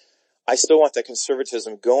with, I still want that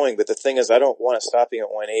conservatism going. But the thing is, I don't want it stopping at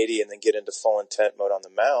 180 and then get into full intent mode on the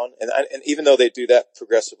mound. And even though they do that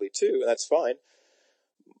progressively too, and that's fine,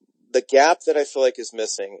 the gap that I feel like is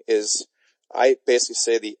missing is, I basically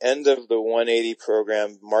say the end of the 180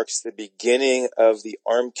 program marks the beginning of the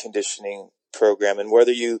arm conditioning program. And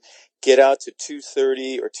whether you get out to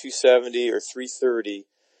 230 or 270 or 330,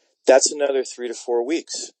 that's another 3 to 4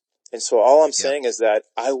 weeks. And so all I'm saying is that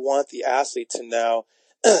I want the athlete to now,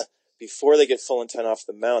 before they get full intent off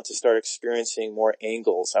the mound, to start experiencing more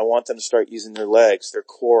angles. I want them to start using their legs, their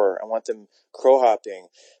core. I want them crow hopping.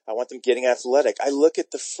 I want them getting athletic. I look at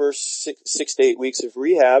the first 6 to 8 weeks of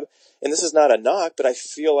rehab, and this is not a knock, but I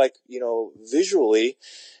feel like, visually,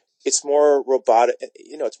 it's more robotic,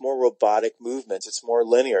 it's more robotic movements. It's more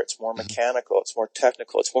linear. It's more mechanical. It's more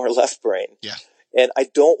technical. It's more left brain. Yeah. And I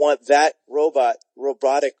don't want that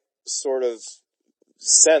robotic sort of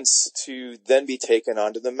sense to then be taken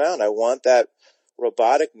onto the mound. I want that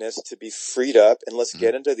roboticness to be freed up, and let's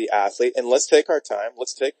get into the athlete, and let's take our time.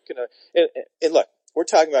 Let's take, and look, we're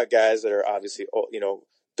talking about guys that are obviously,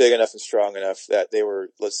 big enough and strong enough that they were,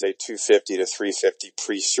 let's say, 250 to 350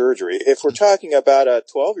 pre-surgery. If we're talking about a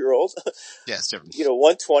 12-year-old, yeah, it's different.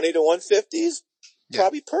 120 to 150 is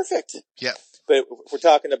probably perfect. Yeah. But if we're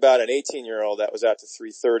talking about an 18-year-old that was out to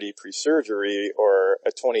 330 pre-surgery, or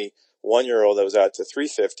a 21-year-old that was out to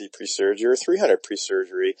 350 pre-surgery or 300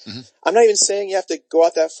 pre-surgery, I'm not even saying you have to go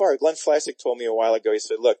out that far. Glenn Fleisig told me a while ago, he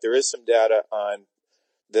said, look, there is some data on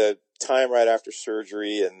the time right after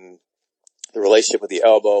surgery and the relationship with the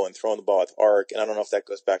elbow and throwing the ball with arc. And I don't know if that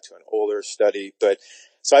goes back to an older study, but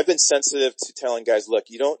so I've been sensitive to telling guys, look,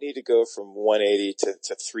 you don't need to go from 180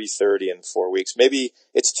 to 330 in 4 weeks. Maybe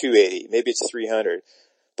it's 280, maybe it's 300,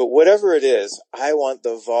 but whatever it is, I want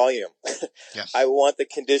the volume. I want the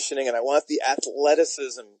conditioning, and I want the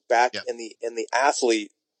athleticism back in the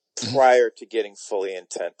athlete prior to getting fully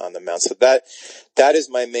intent on the mound. So that is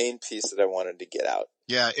my main piece that I wanted to get out.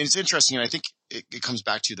 Yeah. And it's interesting. And I think it comes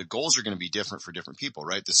back to the goals are going to be different for different people,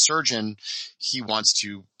 right? The surgeon, he wants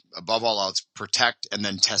to, above all else, protect and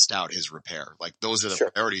then test out his repair. Like those are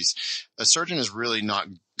the priorities. A surgeon is really not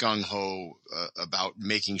gung-ho about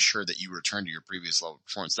making sure that you return to your previous level of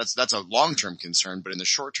performance. That's a long-term concern, but in the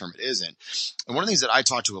short term, it isn't. And one of the things that I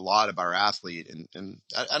talk to a lot about our athlete, and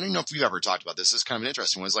I don't even know if we've ever talked about this. This is kind of an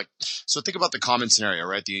interesting one. Is like, so think about the common scenario,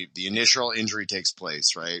 right? The initial injury takes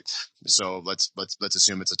place, right? So let's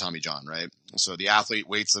assume it's a Tommy John, right? So the athlete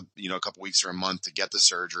waits a couple weeks or a month to get the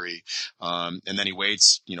surgery, and then he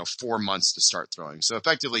waits 4 months to start throwing. So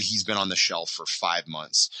effectively, he's been on the shelf for 5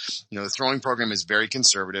 months. The throwing program is very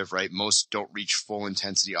conservative, right? Most don't reach full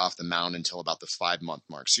intensity off the mound until about the 5-month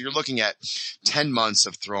mark. So you're looking at 10 months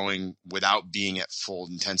of throwing without being at full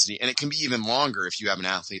intensity. And it can be even longer if you have an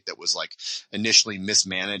athlete that was like initially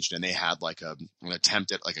mismanaged and they had like an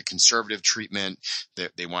attempt at like a conservative treatment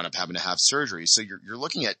that they wound up having to have surgery. So you're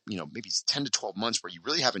looking at, maybe 10 to 12 months where you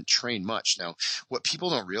really haven't trained much. Now, what people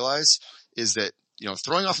don't realize is that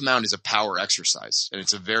throwing off a mound is a power exercise, and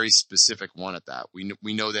it's a very specific one at that.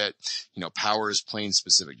 We know that, power is plane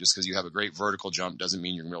specific. Just because you have a great vertical jump doesn't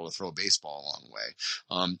mean you're going to be able to throw a baseball a long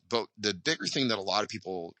way. But the bigger thing that a lot of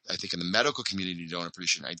people, I think in the medical community don't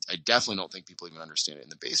appreciate, I definitely don't think people even understand it in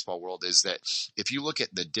the baseball world, is that if you look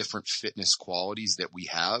at the different fitness qualities that we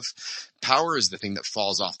have, power is the thing that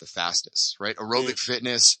falls off the fastest, right? Aerobic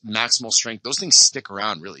fitness, maximal strength, those things stick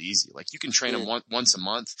around really easy. Like you can train them once a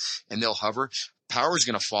month and they'll hover. Power is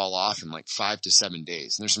going to fall off in like 5 to 7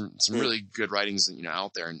 days. And there's some really good writings,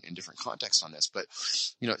 out there in different contexts on this. But,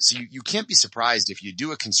 so you can't be surprised if you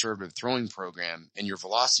do a conservative throwing program and your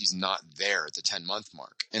velocity is not there at the 10-month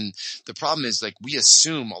mark. And the problem is, like, we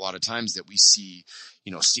assume a lot of times that we see,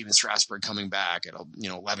 Steven Strasburg coming back at,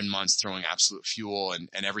 11 months throwing absolute fuel and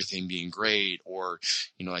everything being great. Or,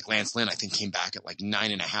 like Lance Lynn, I think came back at like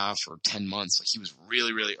 9.5 or 10 months. Like he was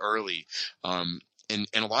really, really early. And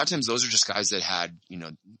a lot of times those are just guys that had,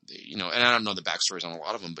 and I don't know the backstories on a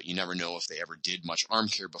lot of them, but you never know if they ever did much arm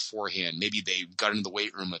care beforehand. Maybe they got into the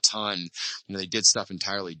weight room a ton. They did stuff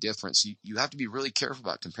entirely different. So you have to be really careful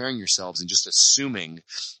about comparing yourselves and just assuming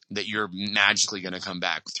that you're magically going to come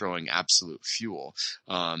back throwing absolute fuel.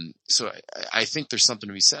 So I think there's something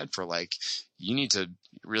to be said for like, you need to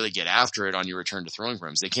really get after it on your return to throwing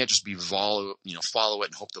programs. They can't just be follow it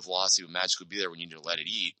and hope the velocity will magically be there when you need to let it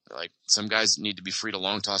eat. Like some guys need to be free to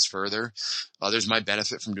long toss further. Others might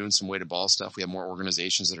benefit from doing some weighted ball stuff. We have more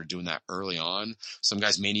organizations that are doing that early on. Some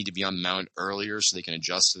guys may need to be on the mound earlier so they can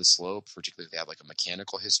adjust to the slope, particularly if they have like a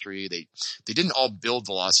mechanical history. They didn't all build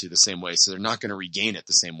velocity the same way, so they're not going to regain it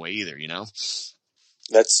the same way either,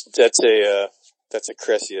 That's a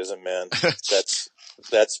Cressy-ism, man.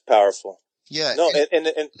 That's powerful. Yeah. No,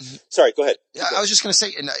 and sorry, go ahead. Yeah, I was just going to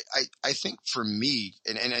say, and I think for me,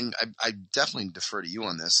 and I definitely defer to you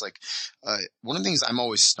on this. Like, one of the things I'm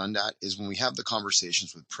always stunned at is when we have the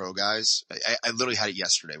conversations with pro guys. I literally had it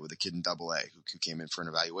yesterday with a kid in AA who came in for an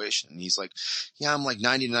evaluation, and he's like, "Yeah, I'm like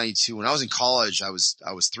 90 to 92. When I was in college, I was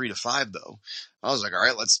 3 to 5 though." I was like, all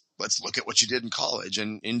right, let's look at what you did in college.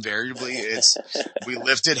 And invariably we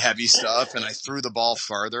lifted heavy stuff and I threw the ball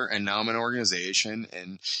farther, and now I'm in an organization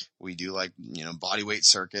and we do like, body weight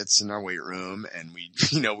circuits in our weight room, and we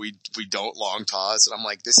don't long toss. And I'm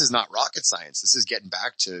like, this is not rocket science. This is getting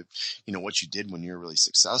back to, what you did when you were really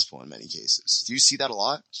successful in many cases. Do you see that a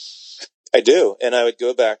lot? I do. And I would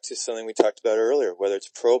go back to something we talked about earlier, whether it's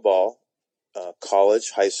pro ball,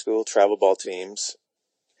 college, high school, travel ball teams.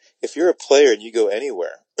 If you're a player and you go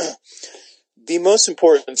anywhere, the most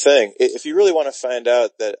important thing, if you really want to find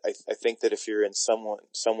out that, I think that if you're in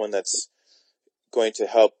someone that's going to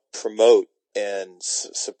help promote and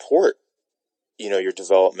support, your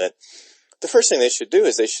development, the first thing they should do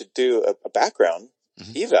is they should do a background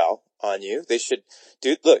eval on you. They should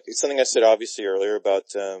look, it's something I said obviously earlier about,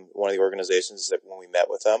 one of the organizations that when we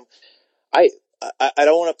met with them, I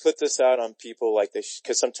don't want to put this out on people like this,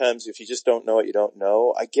 because sometimes if you just don't know what you don't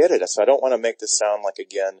know, I get it. So I don't want to make this sound like,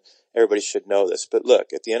 again, everybody should know this. But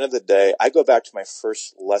look, at the end of the day, I go back to my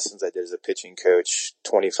first lessons I did as a pitching coach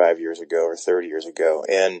 25 years ago or 30 years ago.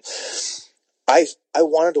 And I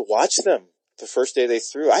wanted to watch them the first day they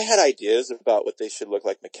threw. I had ideas about what they should look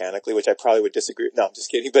like mechanically, which I probably would disagree. No, I'm just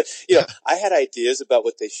kidding. But, I had ideas about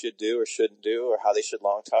what they should do or shouldn't do, or how they should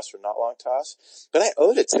long toss or not long toss. But I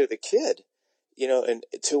owed it to the kid, and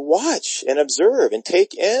to watch and observe and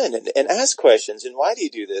take in and ask questions. And why do you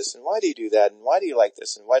do this? And why do you do that? And why do you like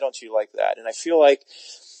this? And why don't you like that? And I feel like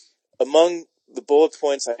among the bullet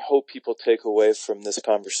points I hope people take away from this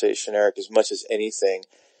conversation, Eric, as much as anything,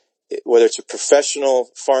 whether it's a professional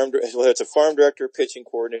whether it's a farm director, pitching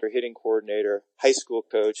coordinator, hitting coordinator, high school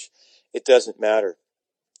coach, it doesn't matter.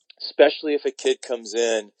 Especially if a kid comes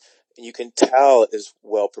in and you can tell is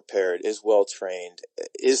well prepared, is well trained,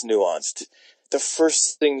 is nuanced. The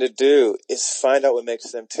first thing to do is find out what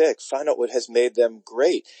makes them tick, find out what has made them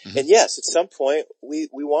great. Mm-hmm. And yes, at some point we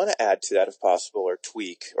want to add to that if possible, or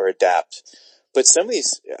tweak or adapt. But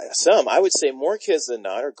I would say more kids than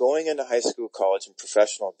not are going into high school, college, and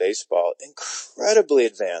professional baseball incredibly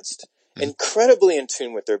advanced, incredibly in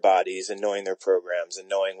tune with their bodies and knowing their programs and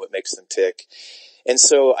knowing what makes them tick. And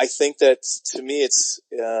so I think that, to me, it's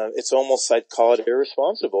almost, I'd call it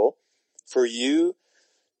irresponsible for you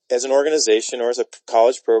as an organization or as a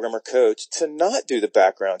college program or coach to not do the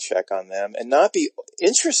background check on them and not be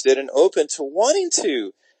interested and open to wanting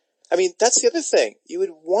to. I mean, that's the other thing. You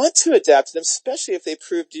would want to adapt to them, especially if they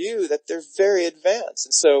prove to you that they're very advanced.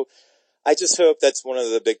 And so I just hope that's one of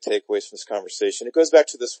the big takeaways from this conversation. It goes back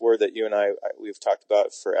to this word that you and we've talked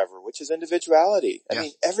about forever, which is individuality. I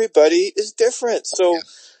mean, everybody is different. So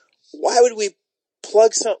why would we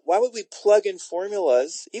plug in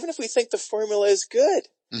formulas, even if we think the formula is good?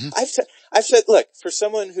 Mm-hmm. I've said, look, for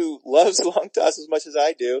someone who loves long toss as much as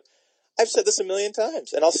I do, I've said this a million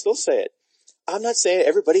times and I'll still say it. I'm not saying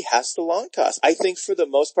everybody has to long toss. I think for the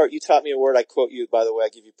most part, you taught me a word. I quote you, by the way. I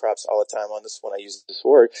give you props all the time on this when I use this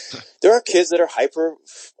word. There are kids that are hyper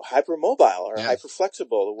mobile or hyper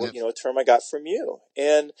flexible, a term I got from you.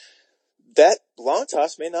 And that long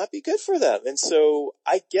toss may not be good for them. And so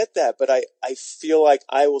I get that, but I feel like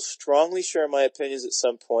I will strongly share my opinions at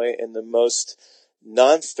some point in the most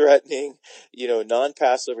non-threatening,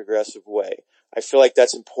 non-passive aggressive way. I feel like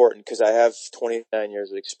that's important because I have 29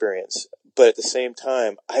 years of experience. But at the same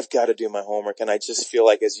time, I've got to do my homework. And I just feel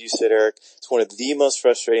like, as you said, Eric, it's one of the most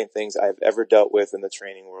frustrating things I've ever dealt with in the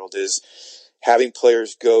training world is having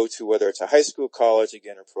players go to, whether it's a high school, college,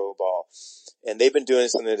 again, or pro ball. And they've been doing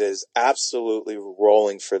something that is absolutely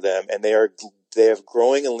rolling for them. And they have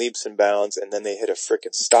growing in leaps and bounds. And then they hit a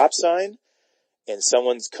frickin' stop sign. And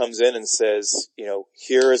someone comes in and says,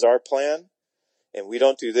 here is our plan. And we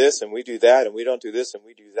don't do this and we do that and we don't do this and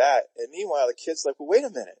we do that. And meanwhile, the kid's like, well, wait a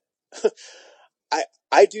minute.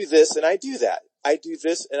 I do this and I do that. I do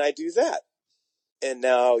this and I do that. And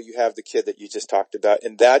now you have the kid that you just talked about.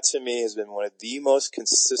 And that to me has been one of the most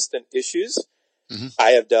consistent issues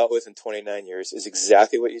I have dealt with in 29 years is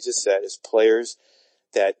exactly what you just said, is players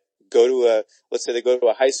that go to let's say they go to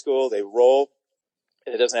a high school, they roll.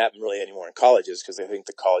 And it doesn't happen really anymore in colleges because I think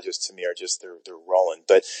the colleges to me are just, they're rolling.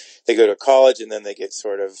 But they go to college and then they get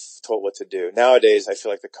sort of told what to do. Nowadays, I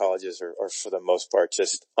feel like the colleges are for the most part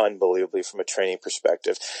just unbelievably from a training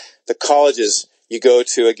perspective. The colleges you go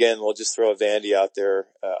to, again, we'll just throw a Vandy out there,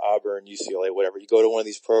 Auburn, UCLA, whatever. You go to one of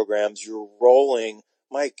these programs, you're rolling.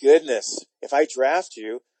 My goodness, if I draft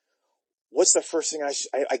you, what's the first thing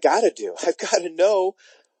I gotta do? I've got to know,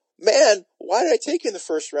 man, why did I take you in the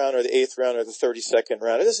first round or the 8th round or the 32nd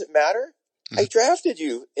round? It doesn't matter. I drafted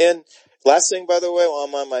you. And last thing, by the way, while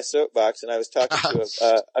I'm on my soapbox, and I was talking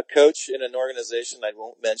to a coach in an organization I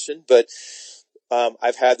won't mention, but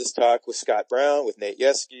I've had this talk with Scott Brown, with Nate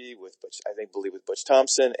Yeske, with Butch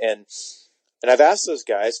Thompson, and I've asked those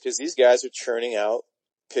guys because these guys are churning out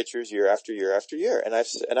pitchers year after year after year, and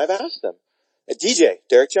I've asked them.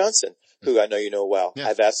 Derek Johnson, who I know you know well,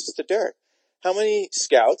 I've asked this to Derek. How many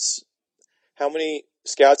scouts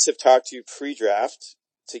have talked to you pre-draft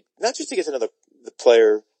to not just to get to know the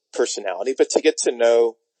player personality, but to get to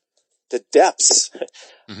know the depths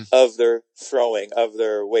of their throwing, of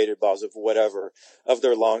their weighted balls, of whatever, of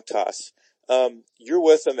their long toss. You're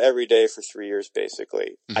with them every day for 3 years,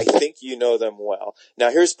 basically. I think you know them well.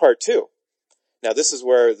 Now here's part 2. Now this is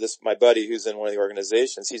where my buddy who's in one of the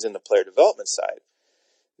organizations, he's in the player development side.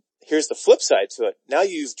 Here's the flip side to it. Now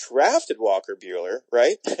you've drafted Walker Buehler,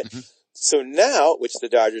 right? So now, which the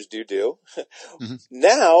Dodgers do,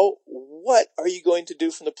 now what are you going to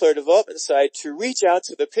do from the player development side to reach out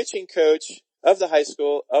to the pitching coach of the high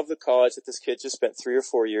school, of the college that this kid just spent 3 or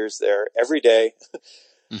 4 years there every day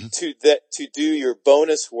to do your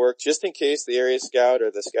bonus work just in case the area scout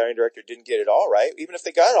or the scouting director didn't get it all right. Even if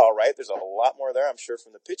they got it all right, there's a lot more there, I'm sure,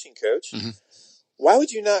 from the pitching coach. Why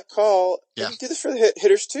would you not call, and you do this for the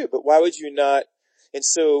hitters too, but why would you not? And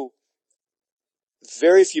so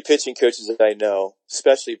very few pitching coaches that I know,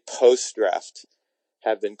 especially post-draft,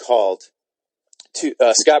 have been called to,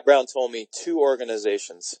 Scott Brown told me 2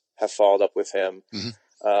 organizations have followed up with him,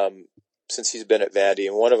 since he's been at Vandy,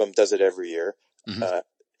 and one of them does it every year.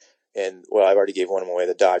 And well, I've already gave one of them away,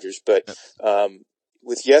 the Dodgers, but,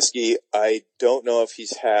 with Yeske, I don't know if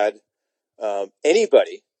he's had,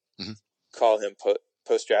 anybody call him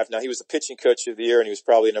post draft. Now he was the pitching coach of the year, and he was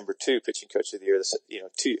probably number 2 pitching coach of the year,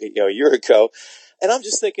 a year ago. And I'm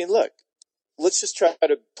just thinking, look, let's just try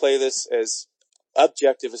to play this as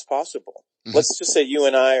objective as possible. Mm-hmm. Let's just say you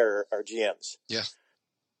and I are GMs. Yeah.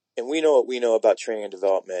 And we know what we know about training and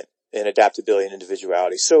development and adaptability and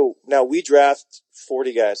individuality. So now we draft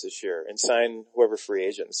 40 guys this year and sign whoever free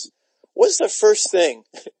agents. What's the first thing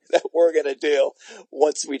that we're going to do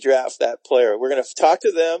once we draft that player? We're going to talk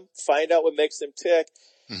to them, find out what makes them tick.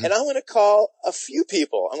 Mm-hmm. And I'm going to call a few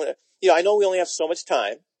people. I know we only have so much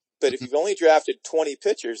time, but if you've only drafted 20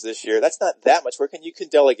 pitchers this year, that's not that much work, and you can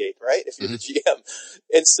delegate, right? If you're the GM.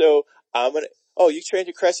 And so you trained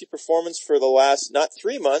your Cressy Performance for the last, not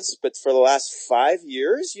 3 months, but for the last 5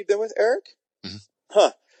 years you've been with Eric? Mm-hmm.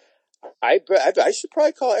 Huh. I should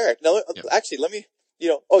probably call Eric. Now, actually, let me,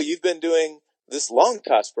 you've been doing this long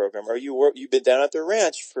toss program, or you've been down at the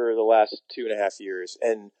ranch for the last 2.5 years.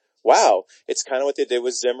 And wow, it's kind of what they did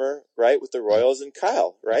with Zimmer, right? With the Royals and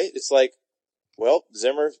Kyle, right? It's like, well,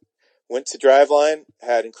 Zimmer went to Driveline,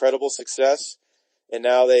 had incredible success, and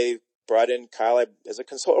now they brought in Kyle as a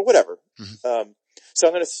consultant or whatever. Mm-hmm. So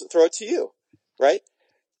I'm going to throw it to you, right?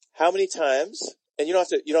 How many times, and you don't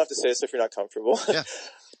have to say this if you're not comfortable. Yeah.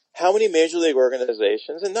 How many major league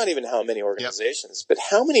organizations, and not even how many organizations, but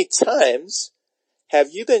how many times have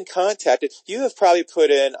you been contacted? You have probably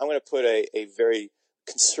put in, I'm going to put a very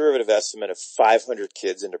conservative estimate of 500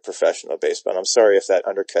 kids into professional baseball. And I'm sorry if that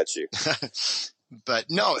undercuts you. But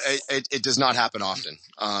no, it does not happen often.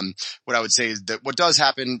 What I would say is that what does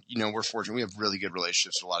happen, we're fortunate. We have really good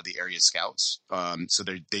relationships with a lot of the area scouts. So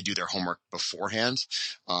they do their homework beforehand,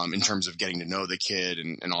 in terms of getting to know the kid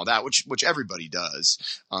and all that, which everybody does.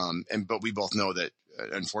 But we both know that,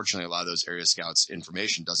 unfortunately, a lot of those area scouts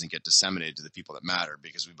information doesn't get disseminated to the people that matter,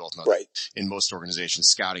 because we both know that in most organizations,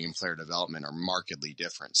 scouting and player development are markedly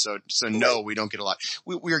different. So no, we don't get a lot.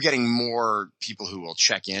 We are getting more people who will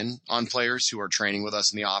check in on players who are training with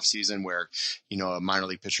us in the off season, where, a minor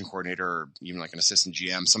league pitching coordinator, or even like an assistant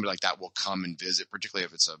GM, somebody like that will come and visit, particularly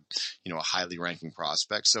if it's a highly ranking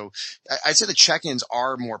prospect. So I'd say the check-ins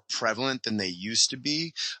are more prevalent than they used to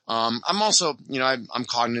be. I'm also, I'm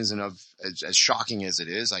cognizant of, as shocking as it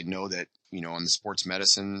is, I know that, on the sports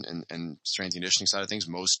medicine and strength and conditioning side of things,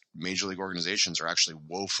 most major league organizations are actually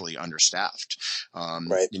woefully understaffed.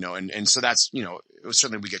 And so that's,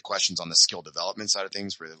 certainly we get questions on the skill development side of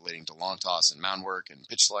things relating to long toss and mound work and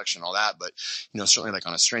pitch selection, all that. But, certainly like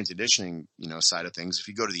on a strength and conditioning, side of things, if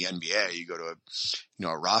you go to the NBA, you go to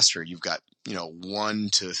a roster, you've got, 1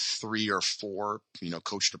 to 3 or 4,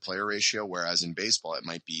 coach to player ratio, whereas in baseball, it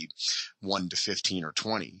might be 1 to 15 or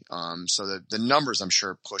 20. So the numbers, I'm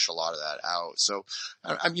sure, push a lot of that out. So,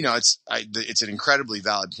 it's an incredibly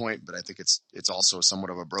valid point, but I think it's also somewhat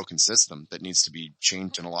of a broken system that needs to be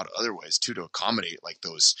changed in a lot of other ways too, to accommodate like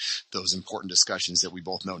those important discussions that we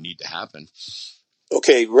both know need to happen.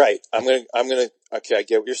 Okay. Right. Okay. I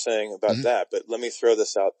get what you're saying about that, but let me throw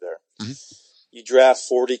this out there. Mm-hmm. You draft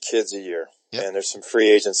 40 kids a year. Yep. And there's some free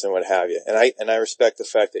agents and what have you. And I respect the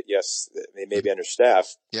fact that, yes, they may be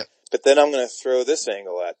understaffed. Yep. But then I'm going to throw this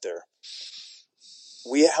angle out there.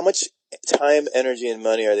 How much time, energy, and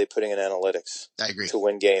money are they putting in analytics? I agree. To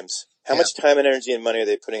win games? How much time and energy and money are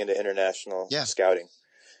they putting into international scouting?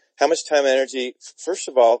 How much time and energy? First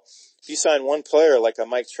of all, if you sign one player like a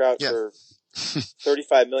Mike Trout for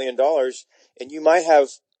 $35 million, and you might have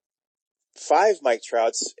 5 Mike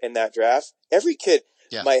Trouts in that draft, every kid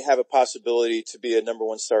might have a possibility to be a number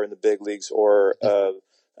 1 star in the big leagues or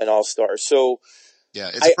an all-star. So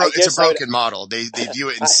it's a broken model. They view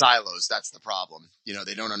it in silos. That's the problem.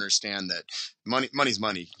 They don't understand that money's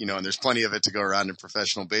money, and there's plenty of it to go around in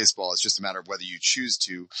professional baseball. It's just a matter of whether you choose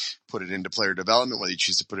to put it into player development, whether you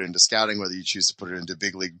choose to put it into scouting, whether you choose to put it into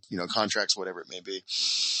big league, contracts, whatever it may be.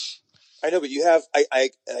 I know, but you have, I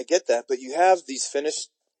get that, but you have these finished,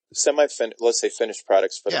 let's say finished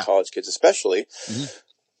products for the college kids, especially. Mm-hmm.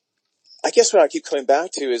 I guess what I keep coming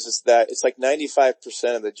back to is that it's like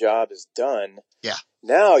 95% of the job is done. Yeah.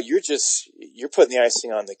 Now you're putting the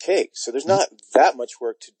icing on the cake. So there's not that much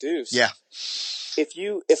work to do. So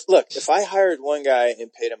if I hired one guy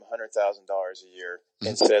and paid him $100,000 a year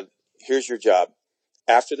and said, here's your job.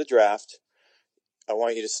 After the draft, I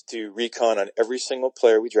want you to do recon on every single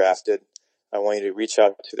player we drafted. I want you to reach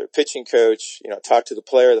out to their pitching coach, talk to the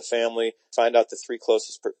player, the family, find out the 3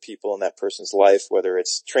 closest people in that person's life, whether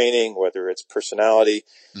it's training, whether it's personality.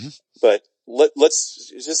 Mm-hmm. But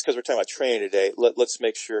let's, just because we're talking about training today, let's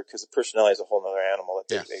make sure, because the personality is a whole other animal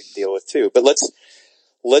that they deal with too. But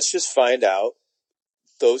let's just find out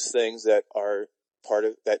those things that are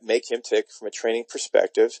that make him tick from a training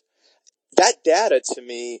perspective. That data, to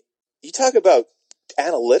me, you talk about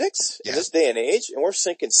analytics in this day and age, and we're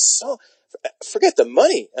sinking forget the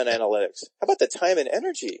money on analytics. How about the time and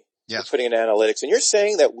energy we're putting in analytics? And you're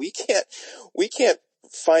saying that we can't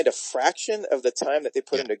find a fraction of the time that they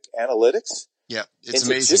put into analytics? Yeah, it's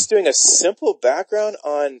into amazing. Just doing a simple background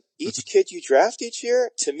on each kid you draft each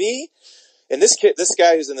year, to me. And this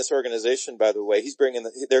guy who's in this organization, by the way,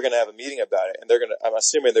 they're going to have a meeting about it, and I'm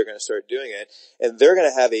assuming they're going to start doing it, and they're going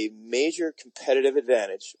to have a major competitive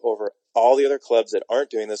advantage over all the other clubs that aren't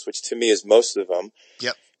doing this, which to me is most of them.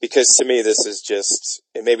 Yep. Because to me, maybe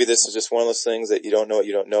this is just one of those things that you don't know what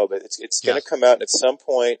you don't know, but it's going to come out, and at some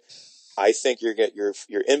point, I think your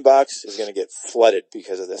inbox is going to get flooded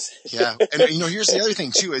because of this. Yeah. And here's the other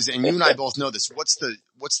thing too and you and I both know this. What's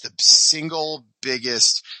the single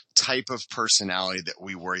biggest type of personality that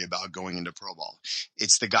we worry about going into pro ball?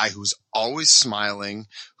 It's the guy who's always smiling,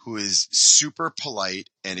 who is super polite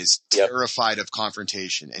and is terrified of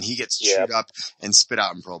confrontation, and he gets chewed up and spit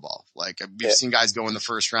out in pro ball. Like we've seen guys go in the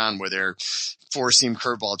first round where they're 4-seam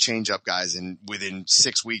curveball changeup guys, and within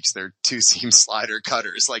 6 weeks they're 2-seam slider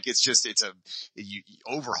cutters. Like it's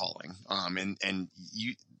overhauling.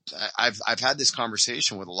 I've had this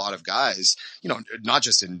conversation with a lot of guys, not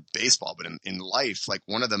just in baseball, but in life. Like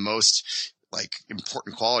one of the most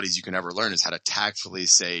important qualities you can ever learn is how to tactfully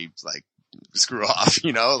say screw off,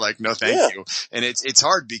 no thank you. And it's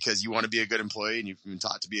hard because you want to be a good employee and you've been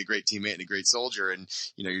taught to be a great teammate and a great soldier, and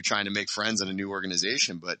you're trying to make friends in a new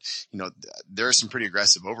organization, but there are some pretty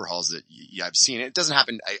aggressive overhauls that I've seen. It doesn't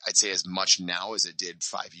happen, I'd say, as much now as it did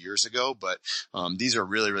 5 years ago, but these are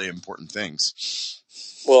really, really important things.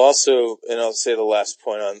 Well, also, and I'll say the last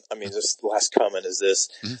point just the last comment is this.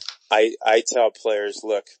 Mm-hmm. I tell players,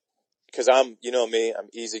 look, because I'm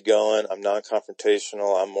easygoing, I'm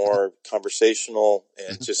non-confrontational, I'm more conversational,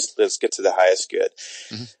 and just let's get to the highest good.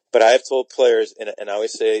 Mm-hmm. But I have told players, and I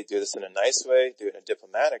always say, do this in a nice way, do it in a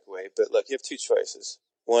diplomatic way. But look, you have two choices.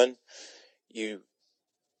 One, you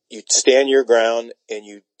stand your ground and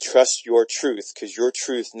you trust your truth, because your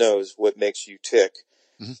truth knows what makes you tick.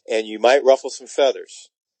 Mm-hmm. And you might ruffle some feathers,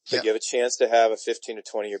 but you have a chance to have a 15 to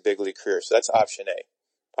 20 year big league career. So that's option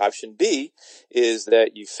A. Option B is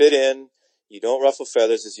that you fit in, you don't ruffle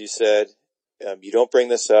feathers, as you said, you don't bring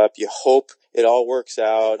this up, you hope it all works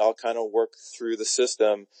out, all kind of work through the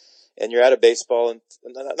system, and you're out of baseball, and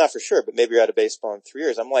not for sure, but maybe you're out of baseball in 3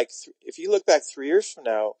 years. I'm like, if you look back 3 years from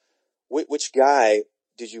now, which guy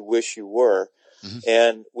did you wish you were? Mm-hmm.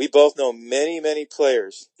 And we both know many, many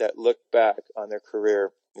players that look back on their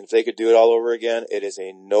career, and if they could do it all over again, it is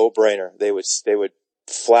a no-brainer. They would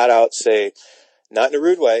flat out say, not in a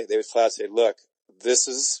rude way, they would flat out say, look, this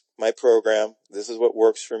is my program. This is what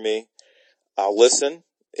works for me. I'll listen.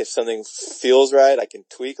 If something feels right, I can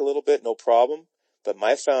tweak a little bit, no problem. But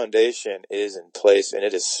my foundation is in place and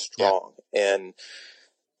it is strong. Yeah. And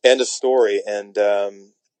end of story. And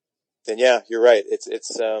yeah, you're right.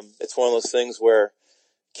 It's one of those things where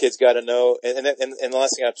kids got to know. And the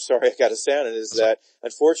last thing I'm sorry I got to say on it is that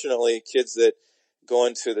unfortunately kids that go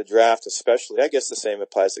into the draft, especially, I guess the same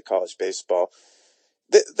applies to college baseball,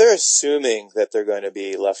 they're assuming that they're going to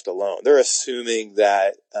be left alone. They're assuming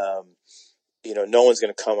that, no one's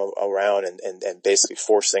going to come around and basically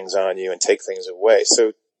force things on you and take things away.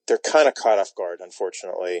 So they're kind of caught off guard,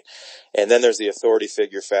 unfortunately. And then there's the authority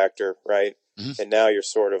figure factor, right? Mm-hmm. And now you're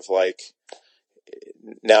sort of like,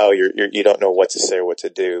 now you don't know what to say or what to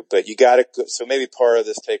do, but you got to, so maybe part of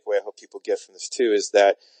this takeaway I hope people get from this too is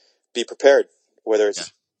that be prepared, whether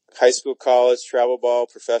it's high school, college, travel ball,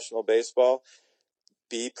 professional baseball.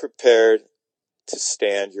 Be prepared to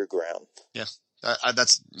stand your ground. Yeah,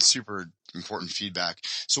 that's super important feedback.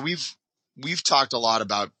 So we've talked a lot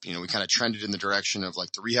about, we kind of trended in the direction of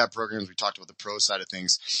like the rehab programs. We talked about the pro side of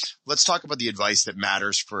things. Let's talk about the advice that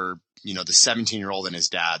matters for, the 17-year-old and his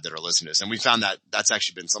dad that are listening to this. And we found that that's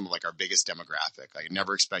actually been some of like our biggest demographic. I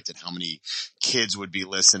never expected how many kids would be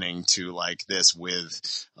listening to like this with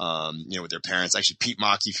their parents. Actually, Pete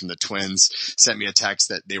Maki from the Twins sent me a text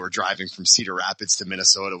that they were driving from Cedar Rapids to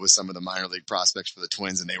Minnesota with some of the minor league prospects for the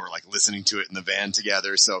Twins, and they were like listening to it in the van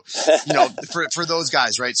together. So, for those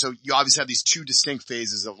guys, right? So you obviously have these two distinct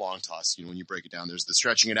phases of long toss. When you break it down, there's the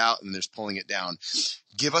stretching it out and there's pulling it down.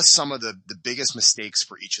 Give us some of the biggest mistakes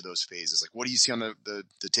for each of those phases. Like, what do you see on the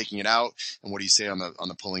taking it out, and what do you say on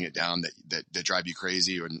the pulling it down that drive you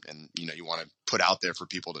crazy, and you want to put out there for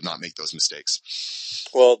people to not make those mistakes?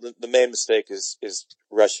 Well, the main mistake is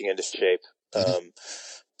rushing into shape.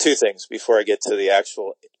 Two things before I get to the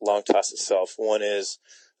actual long toss itself. One is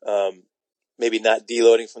maybe not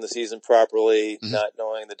deloading from the season properly, not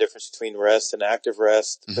knowing the difference between rest and active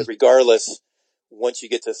rest. But regardless, once you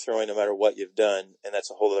get to throwing, no matter what you've done, and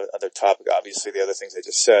that's a whole other topic, obviously, the other things I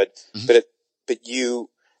just said, but you,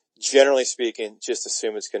 generally speaking, just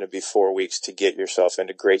assume it's going to be 4 weeks to get yourself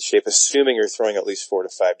into great shape, assuming you're throwing at least 4 to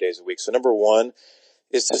 5 days a week. So number one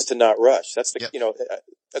is just to not rush. That's the,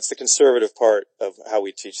 that's the conservative part of how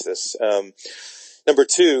we teach this. Number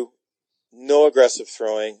two, no aggressive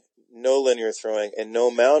throwing, no linear throwing, and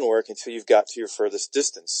no mound work until you've got to your furthest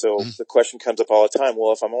distance. So the question comes up all the time,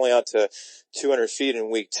 well, if I'm only out to 200 feet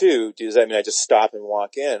in week 2, does that mean I just stop and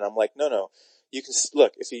walk in? And I'm like, no. You can,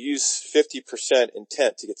 look, if you use 50%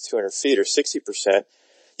 intent to get to 200 feet or 60%,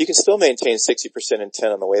 you can still maintain 60%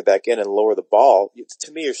 intent on the way back in and lower the ball.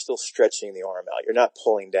 To me, you're still stretching the arm out. You're not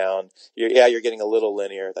pulling down. You're getting a little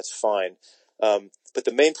linear. That's fine. But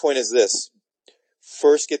the main point is this.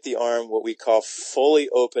 First, get the arm, what we call fully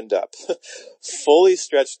opened up, fully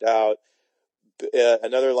stretched out.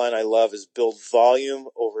 Another line I love is build volume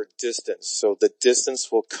over distance. So the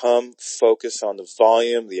distance will come, focus on the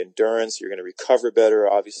volume, the endurance. You're going to recover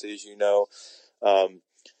better, obviously, as you know.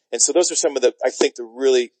 And so those are some of the, I think, the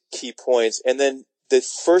really key points. And then the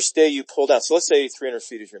first day you pull down, so let's say 300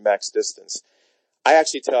 feet is your max distance. I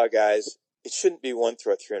actually tell guys, it shouldn't be one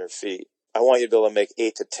throw at 300 feet. I want you to be able to make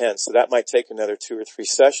 8 to 10. So that might take another 2 or 3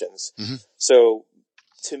 sessions. So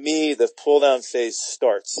to me, the pull down phase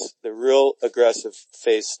starts, the real aggressive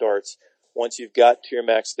phase starts once you've got to your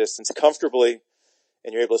max distance comfortably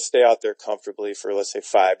and you're able to stay out there comfortably for, let's say,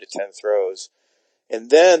 5 to 10 throws. And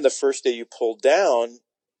then the first day you pull down,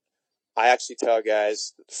 I actually tell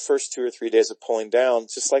guys the first 2 or 3 days of pulling down,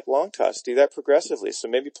 just like long toss, do that progressively. So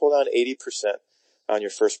maybe pull down 80% on your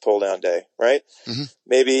first pull down day, right?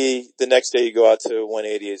 Maybe the next day you go out to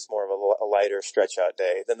 180 is more of a lighter stretch out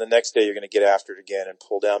day. Then the next day you're going to get after it again and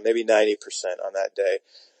pull down maybe 90% on that day.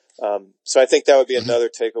 So I think that would be another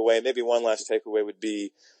takeaway. Maybe one last takeaway would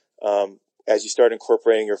be, as you start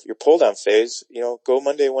incorporating your pull down phase, go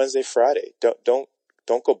Monday, Wednesday, Friday. Don't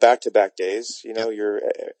go back to back days.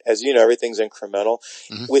 As you know, everything's incremental.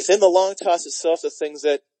 Within the long toss itself, the things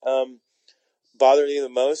that, bother me the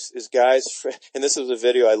most is guys, and this was a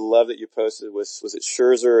video I love that you posted, was it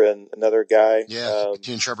Scherzer and another guy? Yeah,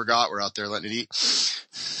 you and Trevor Gott were out there letting it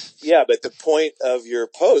eat. Yeah, but the point of your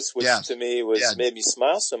post, which to me made me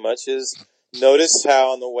smile so much, is notice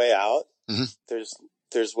how on the way out,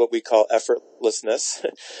 there's what we call effortlessness.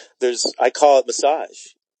 I call it massage.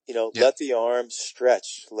 Let the arm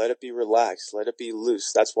stretch, let it be relaxed, let it be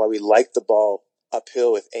loose. That's why we like the ball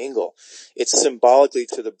uphill with angle. It's symbolically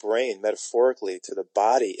to the brain, metaphorically to the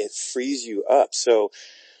body. It frees you up. So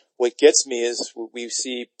what gets me is we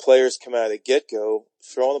see players come out of the get-go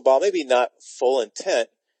throwing the ball, maybe not full intent,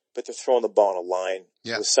 but they're throwing the ball on a line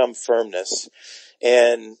with some firmness.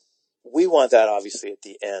 And we want that obviously at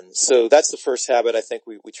the end. So that's the first habit I think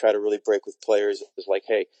we try to really break with players, is like,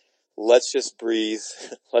 hey, let's just breathe.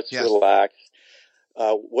 Let's relax.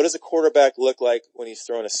 What does a quarterback look like when he's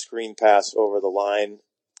throwing a screen pass over the line?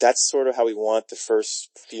 That's sort of how we want the first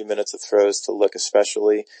few minutes of throws to look,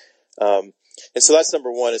 especially. And so that's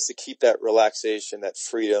number one, is to keep that relaxation, that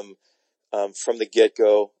freedom, from the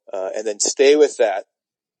get-go, and then stay with that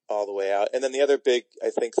all the way out. And then the other big, I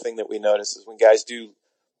think, thing that we notice is when guys do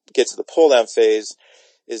get to the pull-down phase,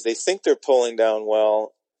 is they think they're pulling down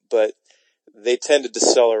well, but they tend to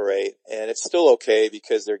decelerate, and it's still okay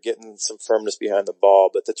because they're getting some firmness behind the ball.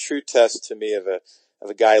 But the true test to me of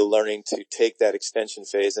a guy learning to take that extension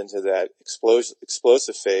phase into that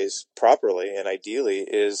explosive phase properly and ideally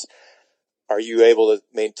is, are you able to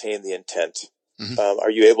maintain the intent?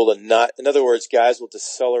 Are you able to not, in other words, guys will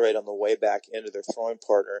decelerate on the way back into their throwing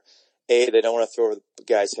partner. A, they don't want to throw over the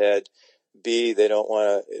guy's head. B, they don't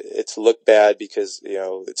want it to look bad because,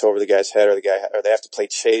 it's over the guy's head, or they have to play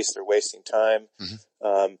chase. They're wasting time.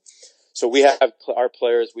 So we have our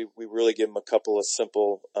players, we really give them a couple of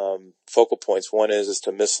simple, focal points. One is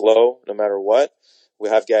to miss low no matter what. We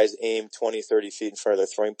have guys aim 20, 30 feet in front of their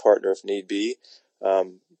throwing partner if need be.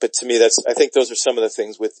 But to me, I think those are some of the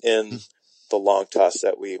things within the long toss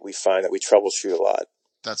that we find that we troubleshoot a lot.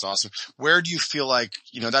 That's awesome. Where do you feel like,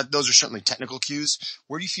 those are certainly technical cues.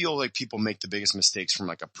 Where do you feel like people make the biggest mistakes from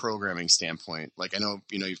like a programming standpoint? Like I know,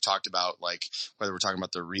 you've talked about like whether we're talking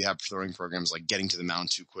about the rehab throwing programs, like getting to the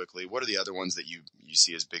mound too quickly. What are the other ones that you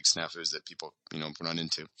see as big snafus that people, run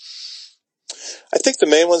into? I think the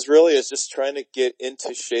main ones really is just trying to get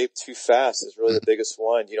into shape too fast is really the biggest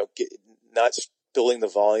one. Not building the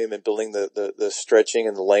volume and building the stretching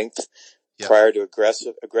and the length prior to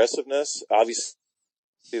aggressiveness. Obviously,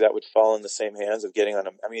 that would fall in the same hands of getting on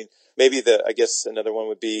a, I mean, maybe I guess another one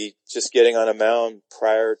would be just getting on a mound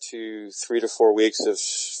prior to 3 to 4 weeks of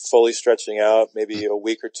fully stretching out, maybe a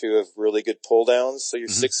week or two of really good pull downs. So you're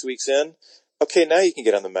 6 weeks in. Okay, now you can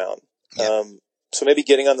get on the mound. Yeah. So maybe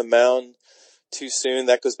getting on the mound too soon,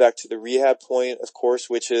 that goes back to the rehab point, of course,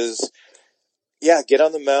 which is, yeah, get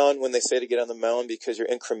on the mound when they say to get on the mound because you're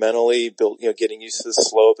incrementally getting used to the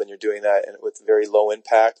slope and you're doing that with very low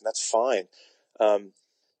impact, and that's fine.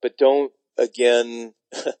 But don't, again,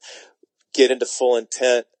 get into full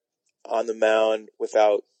intent on the mound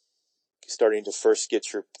without starting to first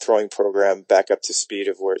get your throwing program back up to speed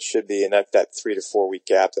of where it should be. And that 3 to 4 week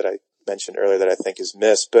gap that I mentioned earlier that I think is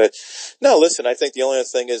missed. But no, listen, I think the only other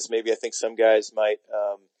thing is maybe I think some guys might,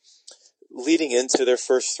 leading into their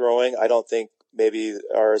first throwing, I don't think maybe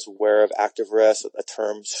are as aware of active rest, a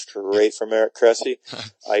term straight from Eric Cressy.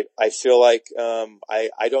 I feel like,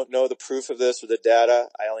 I don't know the proof of this or the data.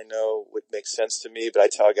 I only know what makes sense to me, but I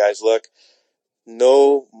tell guys, look,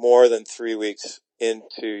 no more than 3 weeks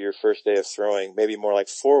into your first day of throwing, maybe more like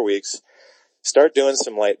 4 weeks, start doing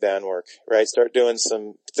some light band work, right? Start doing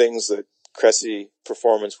some things that Cressy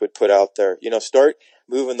Performance would put out there. Start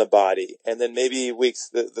moving the body, and then maybe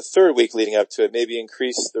the third week leading up to it, maybe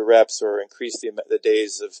increase the reps or increase the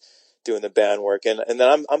days of doing the band work. And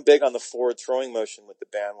then I'm big on the forward throwing motion with the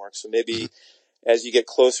band work. So maybe as you get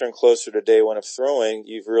closer and closer to day one of throwing,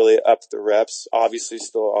 you've really upped the reps, obviously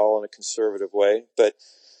still all in a conservative way, but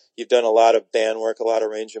you've done a lot of band work, a lot of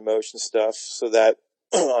range of motion stuff, so that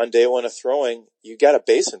on day one of throwing, you got a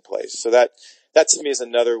base in place. So that to me is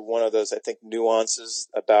another one of those, I think, nuances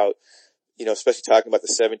about, especially talking about the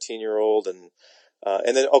 17-year-old and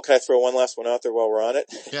then, can I throw one last one out there while we're on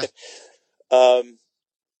it? Yeah.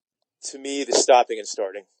 To me, the stopping and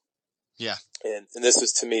starting. Yeah. And this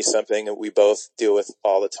is to me something that we both deal with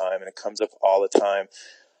all the time, and it comes up all the time.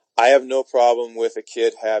 I have no problem with a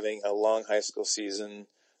kid having a long high school season,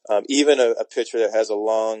 even a pitcher that has a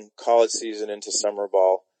long college season into summer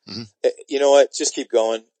ball. Mm-hmm. You know what? Just keep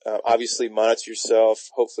going. Obviously monitor yourself.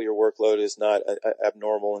 Hopefully your workload is not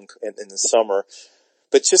abnormal in the summer,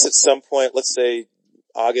 but just at some point, let's say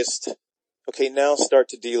August. Okay, now start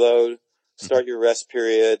to deload, start your rest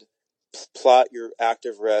period, plot your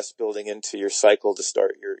active rest building into your cycle to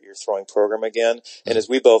start your throwing program again. Mm-hmm. And as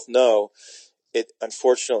we both know,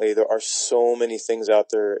 unfortunately, there are so many things out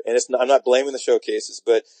there, and I'm not blaming the showcases,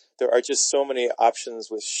 but there are just so many options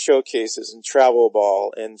with showcases and travel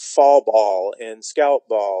ball and fall ball and scout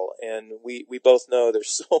ball. And we both know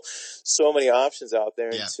there's so many options out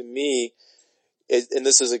there. Yeah. And to me, and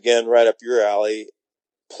this is again right up your alley,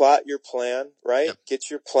 plot your plan, right? Yep. Get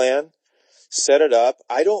your plan, set it up.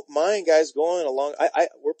 I don't mind guys going along.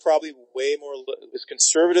 We're probably way more, as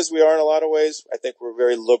conservative as we are in a lot of ways. I think we're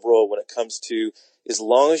very liberal when it comes to, as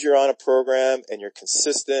long as you're on a program and you're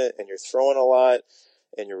consistent and you're throwing a lot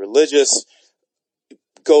and you're religious,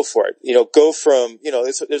 go for it. Go from,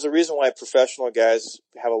 there's a reason why professional guys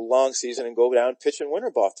have a long season and go down and pitch in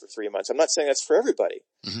winter ball for 3 months. I'm not saying that's for everybody,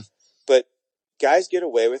 but guys get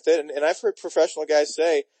away with it. And I've heard professional guys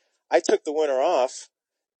say, I took the winter off,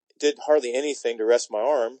 did hardly anything to rest my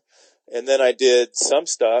arm, and then I did some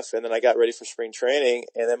stuff, and then I got ready for spring training,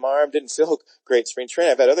 and then my arm didn't feel great in spring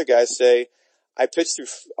training. I've had other guys say, I pitched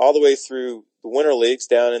all the way through the winter leagues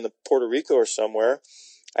down in Puerto Rico or somewhere.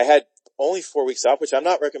 I had only 4 weeks off, which I'm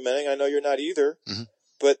not recommending. I know you're not either,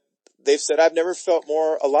 but they've said I've never felt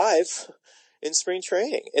more alive in spring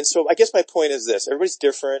training. And so I guess my point is this: everybody's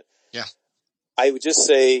different. Yeah. I would just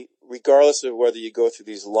say, regardless of whether you go through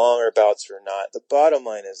these longer bouts or not, the bottom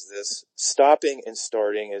line is this: stopping and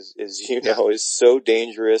starting is so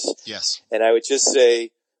dangerous. Yes. And I would just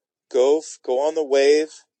say, go on the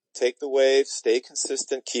wave, take the wave, stay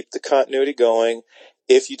consistent, keep the continuity going.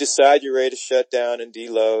 If you decide you're ready to shut down and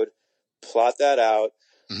deload, plot that out.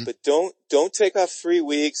 But don't take off 3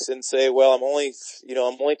 weeks and say, well, I'm only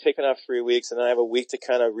taking off 3 weeks and then I have a week to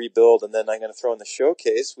kind of rebuild and then I'm going to throw in the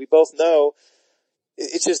showcase. We both know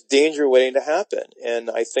it's just danger waiting to happen. And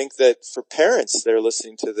I think that for parents that are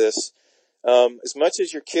listening to this, as much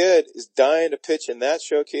as your kid is dying to pitch in that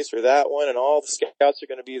showcase or that one, and all the scouts are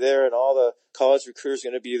going to be there and all the college recruiters are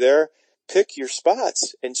going to be there, pick your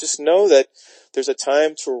spots and just know that there's a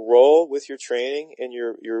time to roll with your training and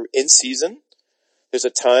your in season. There's a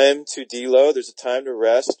time to deload. There's a time to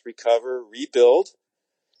rest, recover, rebuild,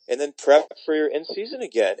 and then prep for your in season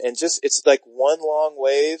again. And it's like one long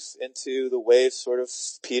wave into the wave sort of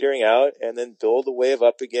petering out, and then build the wave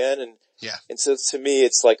up again. And so to me,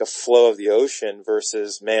 it's like a flow of the ocean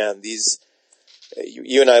versus, man,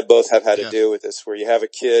 you and I both have had to deal with this, where you have a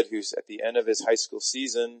kid who's at the end of his high school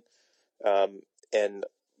season, and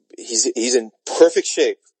he's in perfect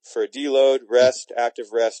shape for a deload, rest, active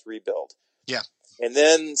rest, rebuild. Yeah. And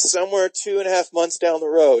then somewhere 2.5 months down the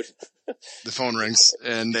road, the phone rings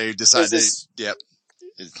and they decide yep.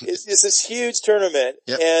 It's this huge tournament.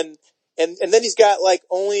 Yep. And then he's got like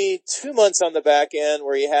only 2 months on the back end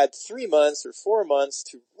where he had 3 months or 4 months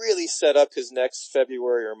to really set up his next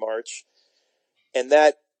February or March. And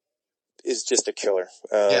that is just a killer.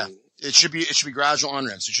 Yeah. It should be gradual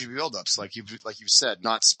on-ramps. It should be build-ups, like you said,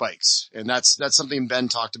 not spikes. And that's something Ben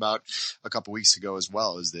talked about a couple weeks ago as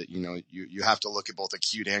well, is that, you have to look at both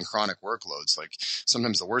acute and chronic workloads. Like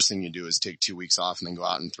sometimes the worst thing you do is take 2 weeks off and then go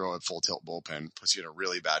out and throw a full tilt bullpen, puts you in a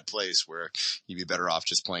really bad place where you'd be better off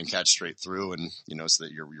just playing catch straight through and, so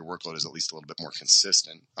that your workload is at least a little bit more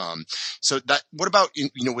consistent. So what about,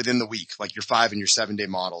 within the week, like your 5 and your 7 day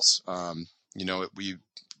models?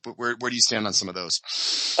 Where do you stand on some of those?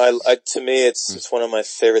 To me, it's one of my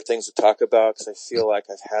favorite things to talk about because I feel like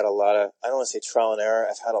I've had a lot of, I don't want to say trial and error.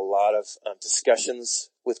 I've had a lot of discussions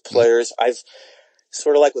with players. I've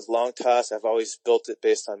sort of like with long toss, I've always built it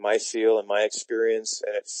based on my feel and my experience,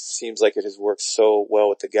 and it seems like it has worked so well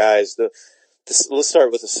with the guys. Let's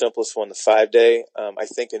start with the simplest one, the 5 day. I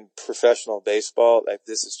think in professional baseball, like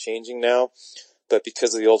this is changing now, but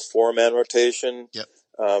because of the old 4-man rotation, yep.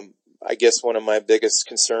 I guess one of my biggest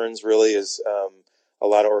concerns really is a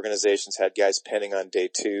lot of organizations had guys pending on day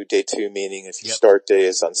 2. Day 2 meaning if your start day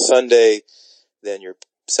is on Sunday, then your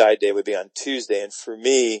side day would be on Tuesday. And for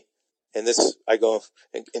me, and this I go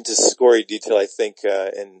into gory detail, I think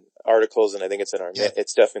in articles, and I think it's in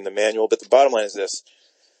it's definitely in the manual. But the bottom line is this: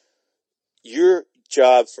 your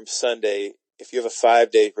job from Sunday, if you have a 5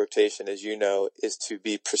 day rotation, as you know, is to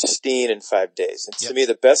be pristine in 5 days. And to me,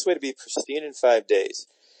 the best way to be pristine in 5 days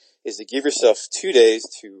is to give yourself 2 days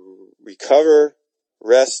to recover,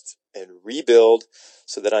 rest, and rebuild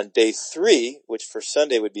so that on day 3, which for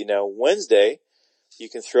Sunday would be now Wednesday, you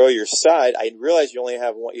can throw your side. I realize you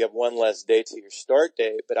have one less day to your start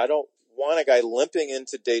day, but I don't want a guy limping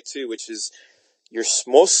into day 2, which is your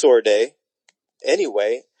most sore day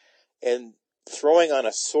anyway, and throwing on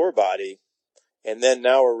a sore body. And then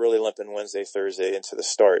now we're really limping Wednesday, Thursday into the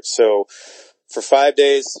start. So for 5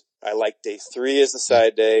 days, I like day 3 as the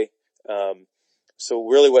side day. So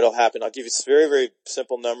really what'll happen, I'll give you very, very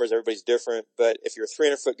simple numbers. Everybody's different, but if you're a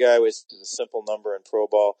 300-foot guy, which is a simple number in pro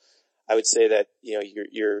ball, I would say that,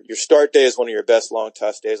 your start day is one of your best long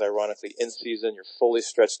toss days. Ironically, in season, you're fully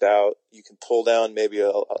stretched out. You can pull down maybe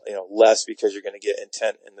less because you're going to get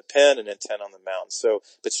intent in the pen and intent on the mound. So,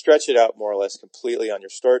 but stretch it out more or less completely on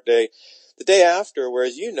your start day. The day after,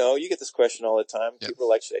 whereas you get this question all the time. Yep. People are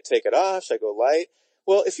like, should I take it off? Should I go light?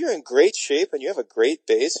 Well, if you're in great shape and you have a great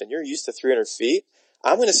base and you're used to 300 feet,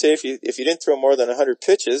 I'm going to say if you didn't throw more than 100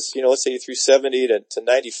 pitches, let's say you threw 70 to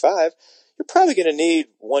 95, you're probably going to need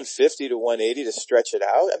 150 to 180 to stretch it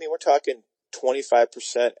out. I mean, we're talking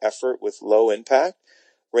 25% effort with low impact,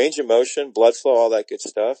 range of motion, blood flow, all that good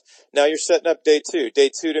stuff. Now you're setting up day 2. Day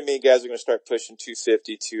 2 to me, guys are going to start pushing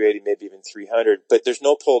 250, 280, maybe even 300, but there's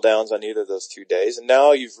no pull downs on either of those 2 days. And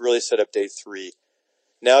now you've really set up day 3.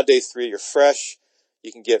 Now day 3, you're fresh.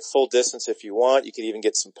 You can get full distance if you want. You can even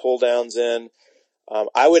get some pull downs in.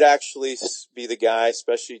 I would actually be the guy,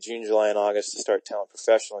 especially June, July, and August, to start telling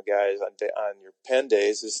professional guys on your pen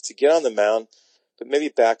days is to get on the mound, but maybe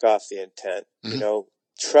back off the intent. Mm-hmm.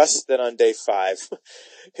 Trust that on day 5,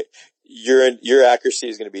 your accuracy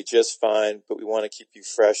is going to be just fine, but we want to keep you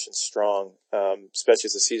fresh and strong, especially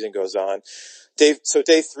as the season goes on. So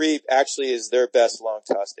day 3 actually is their best long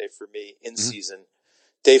toss day for me in season.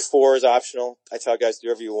 Day 4 is optional. I tell guys do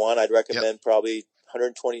whatever you want. I'd recommend probably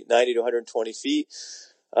 90 to 120 feet.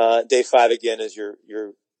 Day 5 again is your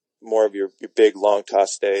more of your big long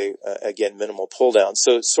toss day. Again, minimal pull down.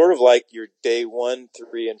 So it's sort of like your day 1,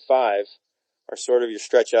 3, and 5 are sort of your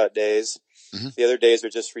stretch out days. Mm-hmm. The other days are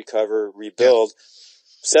just recover, rebuild.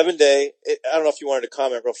 7 day. I don't know if you wanted to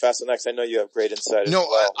comment real fast on that, 'cause I know you have great insight as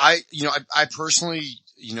well. I personally,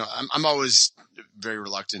 I'm always very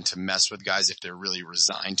reluctant to mess with guys if they're really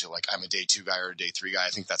resigned to like, I'm a day 2 guy or a day 3 guy. I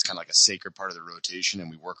think that's kind of like a sacred part of the rotation and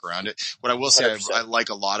we work around it. What I will say, I like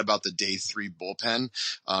a lot about the day 3 bullpen.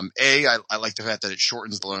 I like the fact that it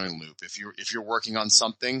shortens the learning loop. If you're working on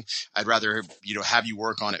something, I'd rather, have you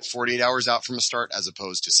work on it 48 hours out from a start as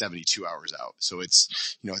opposed to 72 hours out. So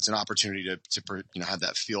it's, it's an opportunity to have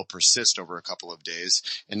that feel persist over a couple of days.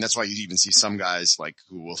 And that's why you even see some guys like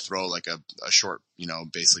who will throw like a short,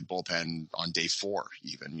 basically bullpen on day 4 4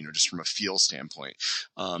 even, just from a feel standpoint. Sure.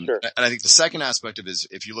 And I think the second aspect of it is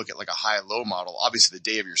if you look at like a high-low model, obviously the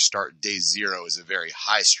day of your start, day 0 is a very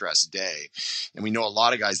high stress day. And we know a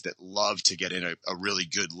lot of guys that love to get in a really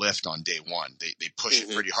good lift on day 1. They push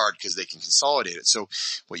it pretty hard because they can consolidate it. So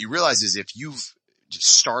what you realize is if you've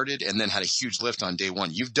started and then had a huge lift on day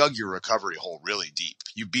 1, you've dug your recovery hole really deep.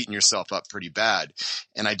 You've beaten yourself up pretty bad.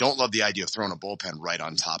 And I don't love the idea of throwing a bullpen right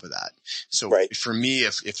on top of that. So for me,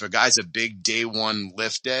 if a guy's a big day 1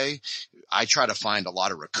 lift day, I try to find a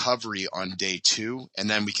lot of recovery on day 2, and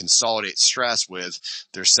then we consolidate stress with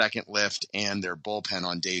their second lift and their bullpen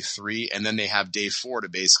on day 3. And then they have day 4 to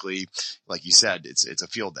basically, like you said, it's a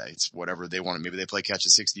field day. It's whatever they want. Maybe they play catch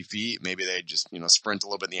at 60 feet. Maybe they just, sprint a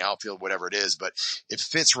little bit in the outfield, whatever it is. But it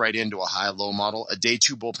fits right into a high-low model. A day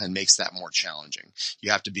 2 bullpen makes that more challenging.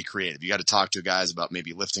 You have to be creative. You got to talk to guys about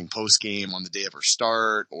maybe lifting post-game on the day of her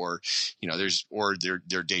start, or,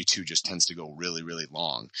 their day 2 just tends to go really, really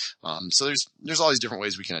long. So there's all these different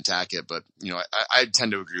ways we can attack it, but I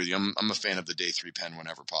tend to agree with you. I'm a fan of the day 3 pen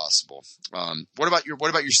whenever possible. What about your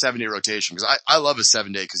 7-day rotation? Because I love a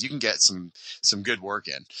 7-day because you can get some good work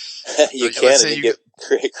in. You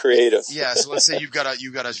get creative. Yeah, so let's say you've got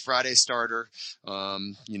a Friday starter,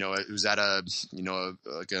 who's at a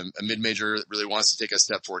mid-major that really wants to take a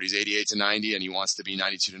step forward. He's 88 to 90 and he wants to be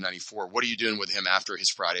 92 to 94. What are you doing with him after his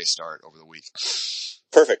Friday start over the week?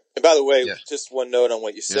 Perfect. And by the way, just one note on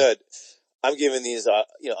what you said. I'm giving these,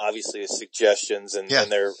 obviously as suggestions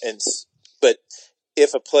but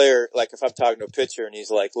if a player, like if I'm talking to a pitcher and he's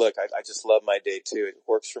like, look, I just love my day 2. It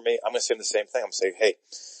works for me. I'm going to say the same thing. I'm going to say, hey,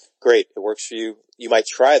 great. It works for you. You might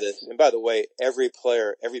try this. And by the way, every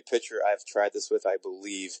pitcher I've tried this with, I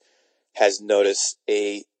believe has noticed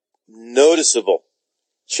a noticeable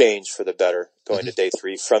change for the better going to day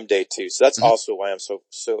 3 from day 2. So that's also why I'm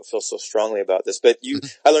feel so strongly about this. But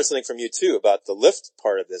I learned something from you too about the lift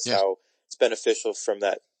part of this, how it's beneficial from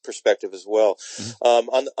that perspective as well. On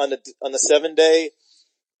the 7-day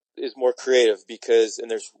is more creative because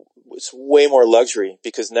it's way more luxury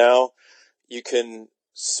because now you can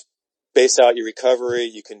space out your recovery.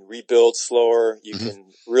 You can rebuild slower. You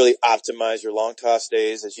can really optimize your long toss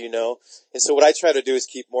days, as you know. And so what I try to do is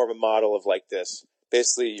keep more of a model of like this.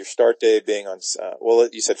 Basically, your start day being on,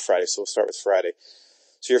 you said Friday, so we'll start with Friday.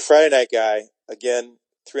 So you're a Friday night guy, again,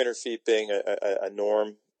 300 feet being a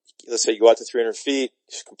norm. Let's say you go out to 300 feet,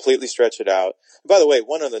 just completely stretch it out. And by the way,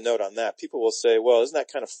 one other note on that, people will say, well, isn't that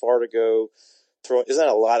kind of far to go? Isn't that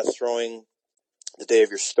a lot of throwing the day of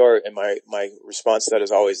your start? And my response to that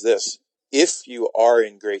is always this. If you are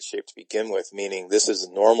in great shape to begin with, meaning this is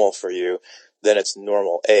normal for you, then it's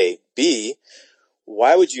normal A. B,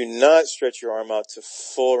 why would you not stretch your arm out to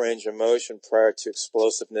full range of motion prior to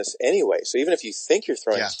explosiveness anyway? So even if you think you're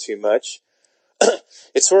throwing too much,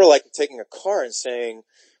 it's sort of like taking a car and saying,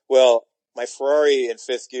 well, my Ferrari in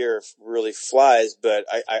 5th gear really flies, but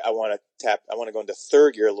I want to go into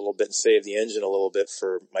 3rd gear a little bit and save the engine a little bit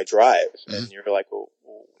for my drive. And you're like, well,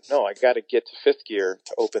 no, I got to get to 5th gear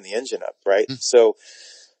to open the engine up, right? So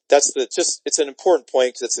it's an important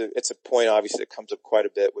point because it's a point obviously that comes up quite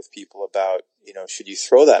a bit with people about, should you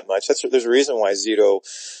throw that much? There's a reason why Zito,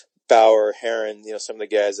 Bauer, Heron, some of the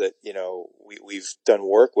guys that, we've done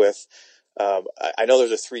work with, I know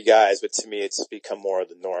there's 3 guys, but to me it's become more of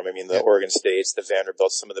the norm. I mean, the Oregon States, the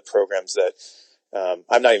Vanderbilts, some of the programs that,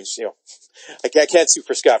 I'm not even, I can't speak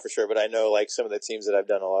for Scott for sure, but I know like some of the teams that I've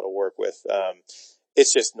done a lot of work with,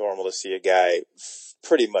 it's just normal to see a guy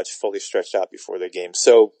pretty much fully stretched out before the game.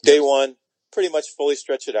 So day 1, pretty much fully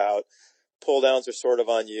stretch it out. Pull downs are sort of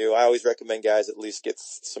on you. I always recommend guys at least get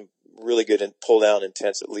some really good pull down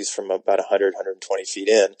intents, at least from about 100, 120 feet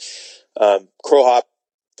in. Crow hop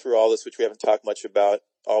through all this, which we haven't talked much about,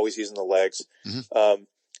 always using the legs.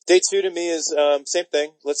 Day 2 to me is, same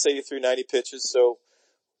thing. Let's say you threw 90 pitches. So,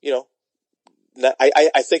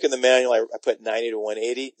 I think in the manual, I put 90 to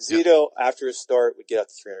 180. Zito, after his start, would get out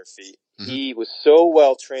to 300 feet. He was so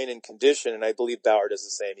well trained and conditioned, and I believe Bauer does the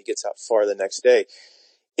same. He gets out far the next day.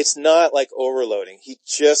 It's not like overloading.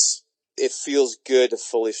 It feels good to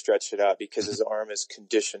fully stretch it out because his arm is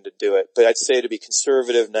conditioned to do it. But I'd say to be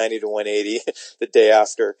conservative, 90 to 180 the day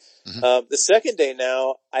after. The second day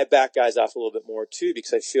now, I back guys off a little bit more too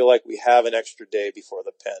because I feel like we have an extra day before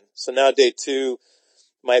the pen. So now day 2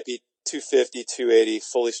 might be 250, 280,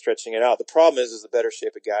 fully stretching it out. The problem is the better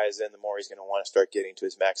shape a guy is in, the more he's going to want to start getting to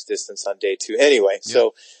his max distance on day 2 anyway.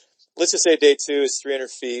 So let's just say day 2 is 300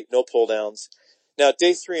 feet, no pull downs. Now,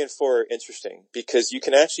 day 3 and 4 are interesting because you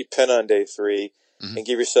can actually pen on day 3 and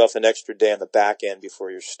give yourself an extra day on the back end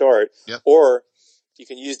before your start. Or, you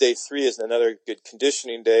can use day 3 as another good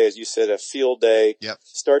conditioning day, as you said, a field day. Yep.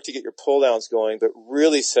 Start to get your pull downs going, but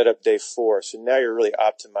really set up day 4. So now you're really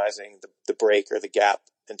optimizing the break or the gap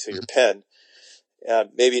into your pen.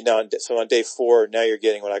 Maybe now, so on day 4, now you're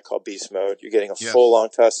getting what I call beast mode. You're getting a full long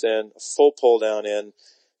toss in, a full pull down in.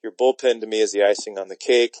 Your bullpen to me is the icing on the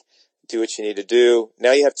cake. Do what you need to do.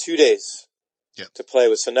 Now you have 2 days to play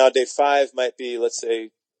with. So now day 5 might be, let's say,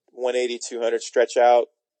 180, 200 stretch out.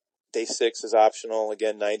 Day 6 is optional.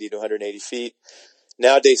 Again, 90 to 180 feet.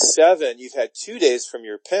 Now day 7, you've had 2 days from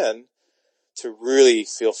your pen to really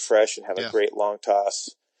feel fresh and have a great long toss.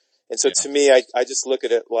 And so to me, I just look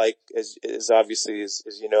at it like, as obviously as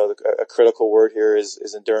you know, a critical word here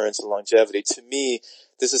is endurance and longevity. To me,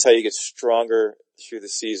 this is how you get stronger through the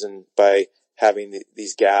season, by having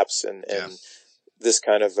these gaps and this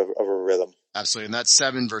kind of a rhythm. Absolutely. And that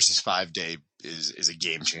 7 versus 5 day is a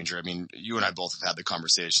game changer. I mean, you and I both have had the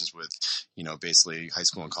conversations with, basically high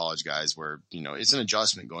school and college guys where, it's an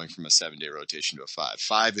adjustment going from a 7-day rotation to a 5.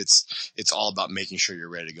 5, it's all about making sure you're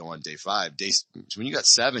ready to go on day 5. When you got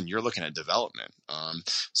 7, you're looking at development.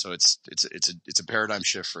 So it's a paradigm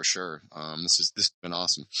shift for sure. This has been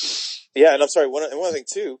awesome. Yeah. And I'm sorry. One thing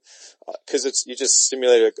too, cause you just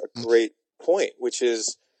stimulated a great point, which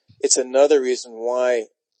is it's another reason why,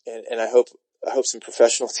 and I hope some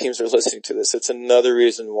professional teams are listening to this. It's another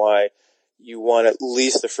reason why you want at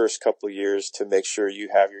least the first couple of years to make sure you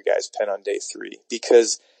have your guys pen on day 3,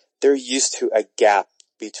 because they're used to a gap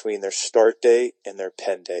between their start day and their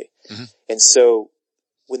pen day. Mm-hmm. And so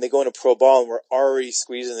when they go into pro ball and we're already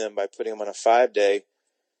squeezing them by putting them on a 5 day,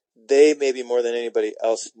 they maybe more than anybody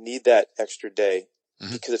else need that extra day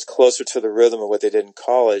because it's closer to the rhythm of what they did in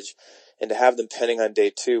college. And to have them penning on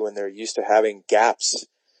day 2 when they're used to having gaps,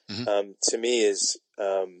 to me is,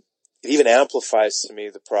 it even amplifies to me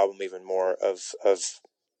the problem even more of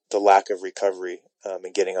the lack of recovery,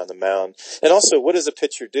 and getting on the mound. And also, what does a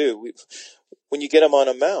pitcher do? When you get them on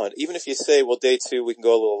a mound, even if you say, well, day 2, we can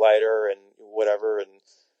go a little lighter and whatever. And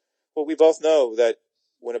well, we both know that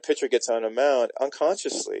when a pitcher gets on a mound,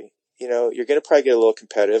 unconsciously, you're going to probably get a little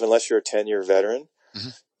competitive unless you're a 10-year veteran. Mm-hmm.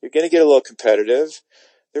 You're going to get a little competitive.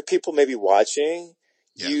 There are people maybe watching.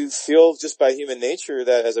 Yeah. You feel just by human nature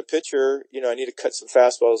that as a pitcher, I need to cut some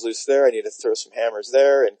fastballs loose there. I need to throw some hammers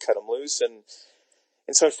there and cut them loose. And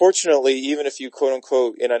so unfortunately, even if you quote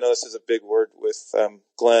unquote, and I know this is a big word with,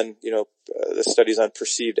 Glenn, the studies on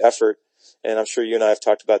perceived effort, and I'm sure you and I have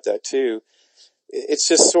talked about that too. It's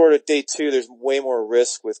just sort of day 2, there's way more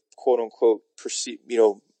risk with quote unquote perceived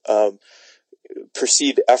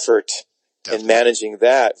effort. Definitely. And managing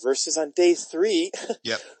that versus on day 3.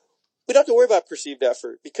 Yep. We don't have to worry about perceived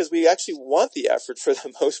effort because we actually want the effort for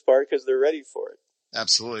the most part because they're ready for it.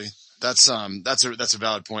 Absolutely. That's a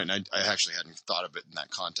valid point. And I actually hadn't thought of it in that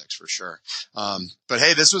context for sure. But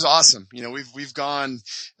hey, this was awesome. We've gone,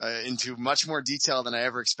 into much more detail than I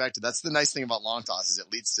ever expected. That's the nice thing about long toss is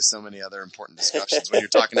it leads to so many other important discussions when you're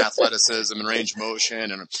talking athleticism and range of motion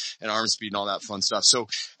and arm speed and all that fun stuff. So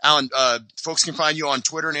Alan, folks can find you on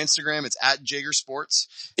Twitter and Instagram. It's at Jaeger Sports.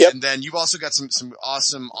 Yep. And then you've also got some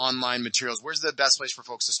awesome online materials. Where's the best place for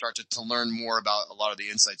folks to start to learn more about a lot of the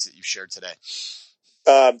insights that you've shared today?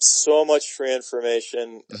 So much free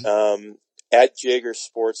information, at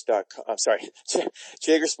jagersports.com. I'm sorry,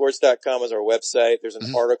 jagersports.com is our website. There's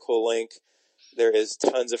an article link. There is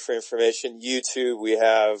tons of free information. YouTube, we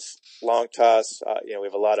have long toss. We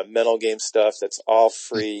have a lot of mental game stuff that's all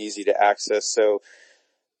free, easy to access. So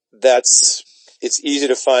it's easy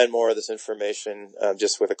to find more of this information,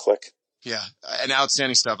 just with a click. Yeah, and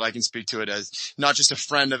outstanding stuff. I can speak to it as not just a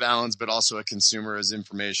friend of Alan's, but also a consumer as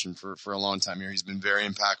information for a long time here. He's been very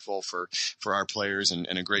impactful for our players and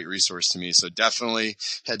a great resource to me. So definitely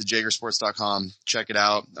head to jagersports.com, check it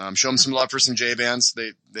out. Show them some love for some J bands.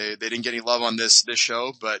 They didn't get any love on this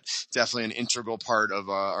show, but definitely an integral part of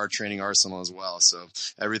our training arsenal as well. So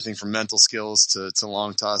everything from mental skills to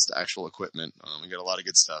long toss to actual equipment. We got a lot of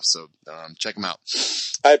good stuff. So check them out.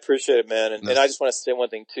 I appreciate it, man. And I just want to say one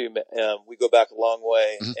thing too. We go back a long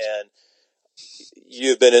way, and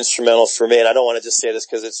you've been instrumental for me. And I don't want to just say this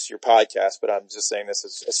because it's your podcast, but I'm just saying this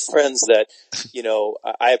as friends that,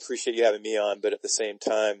 I appreciate you having me on, but at the same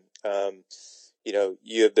time,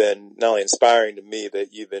 you have been not only inspiring to me,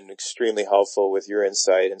 but you've been extremely helpful with your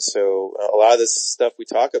insight. And so a lot of this stuff we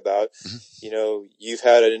talk about, you've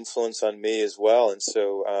had an influence on me as well. And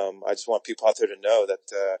so, I just want people out there to know that,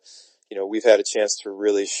 we've had a chance to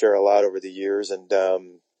really share a lot over the years, and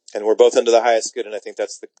we're both under the highest good. And I think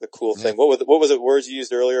that's the cool thing. What was it words you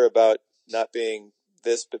used earlier about not being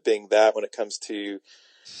this, but being that when it comes to,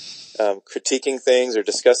 critiquing things or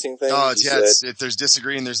discussing things? Oh, if there's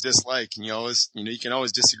disagreeing, there's dislike, and you can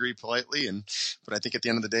always disagree politely. But I think at the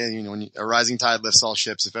end of the day, when a rising tide lifts all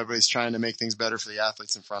ships. If everybody's trying to make things better for the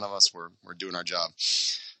athletes in front of us, we're doing our job.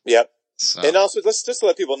 Yep. So. And also, let's just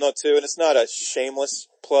let people know too, and it's not a shameless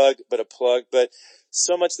plug, but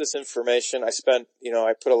so much of this information, I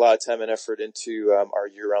put a lot of time and effort into our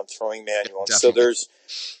year-round throwing manual. And so there's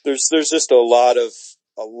just a lot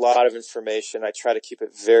of information. I try to keep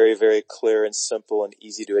it very, very clear and simple and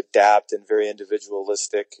easy to adapt and very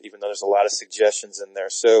individualistic, even though there's a lot of suggestions in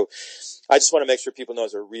there. So I just want to make sure people know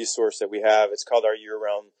it's a resource that we have. It's called our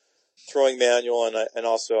year-round throwing manual, and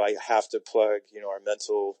also I have to plug, our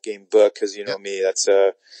mental game book, because me, that's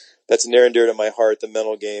near and dear to my heart, the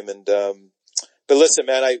mental game. And but listen,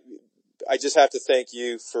 man, I just have to thank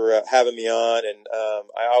you for having me on, and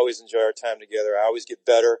I always enjoy our time together. I always get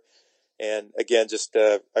better, and again,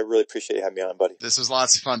 I really appreciate you having me on, buddy. This was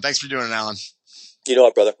lots of fun. Thanks for doing it, Alan. You know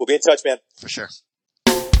what, brother? We'll be in touch, man. For sure.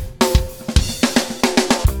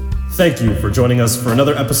 Thank you for joining us for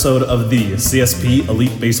another episode of the CSP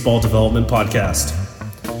Elite Baseball Development Podcast.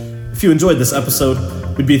 If you enjoyed this episode,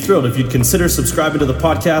 we'd be thrilled if you'd consider subscribing to the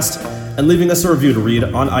podcast and leaving us a review to read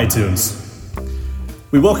on iTunes.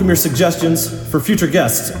 We welcome your suggestions for future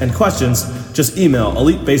guests and questions. Just email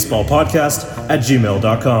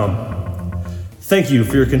elitebaseballpodcast@gmail.com. Thank you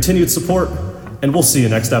for your continued support, and we'll see you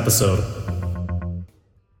next episode.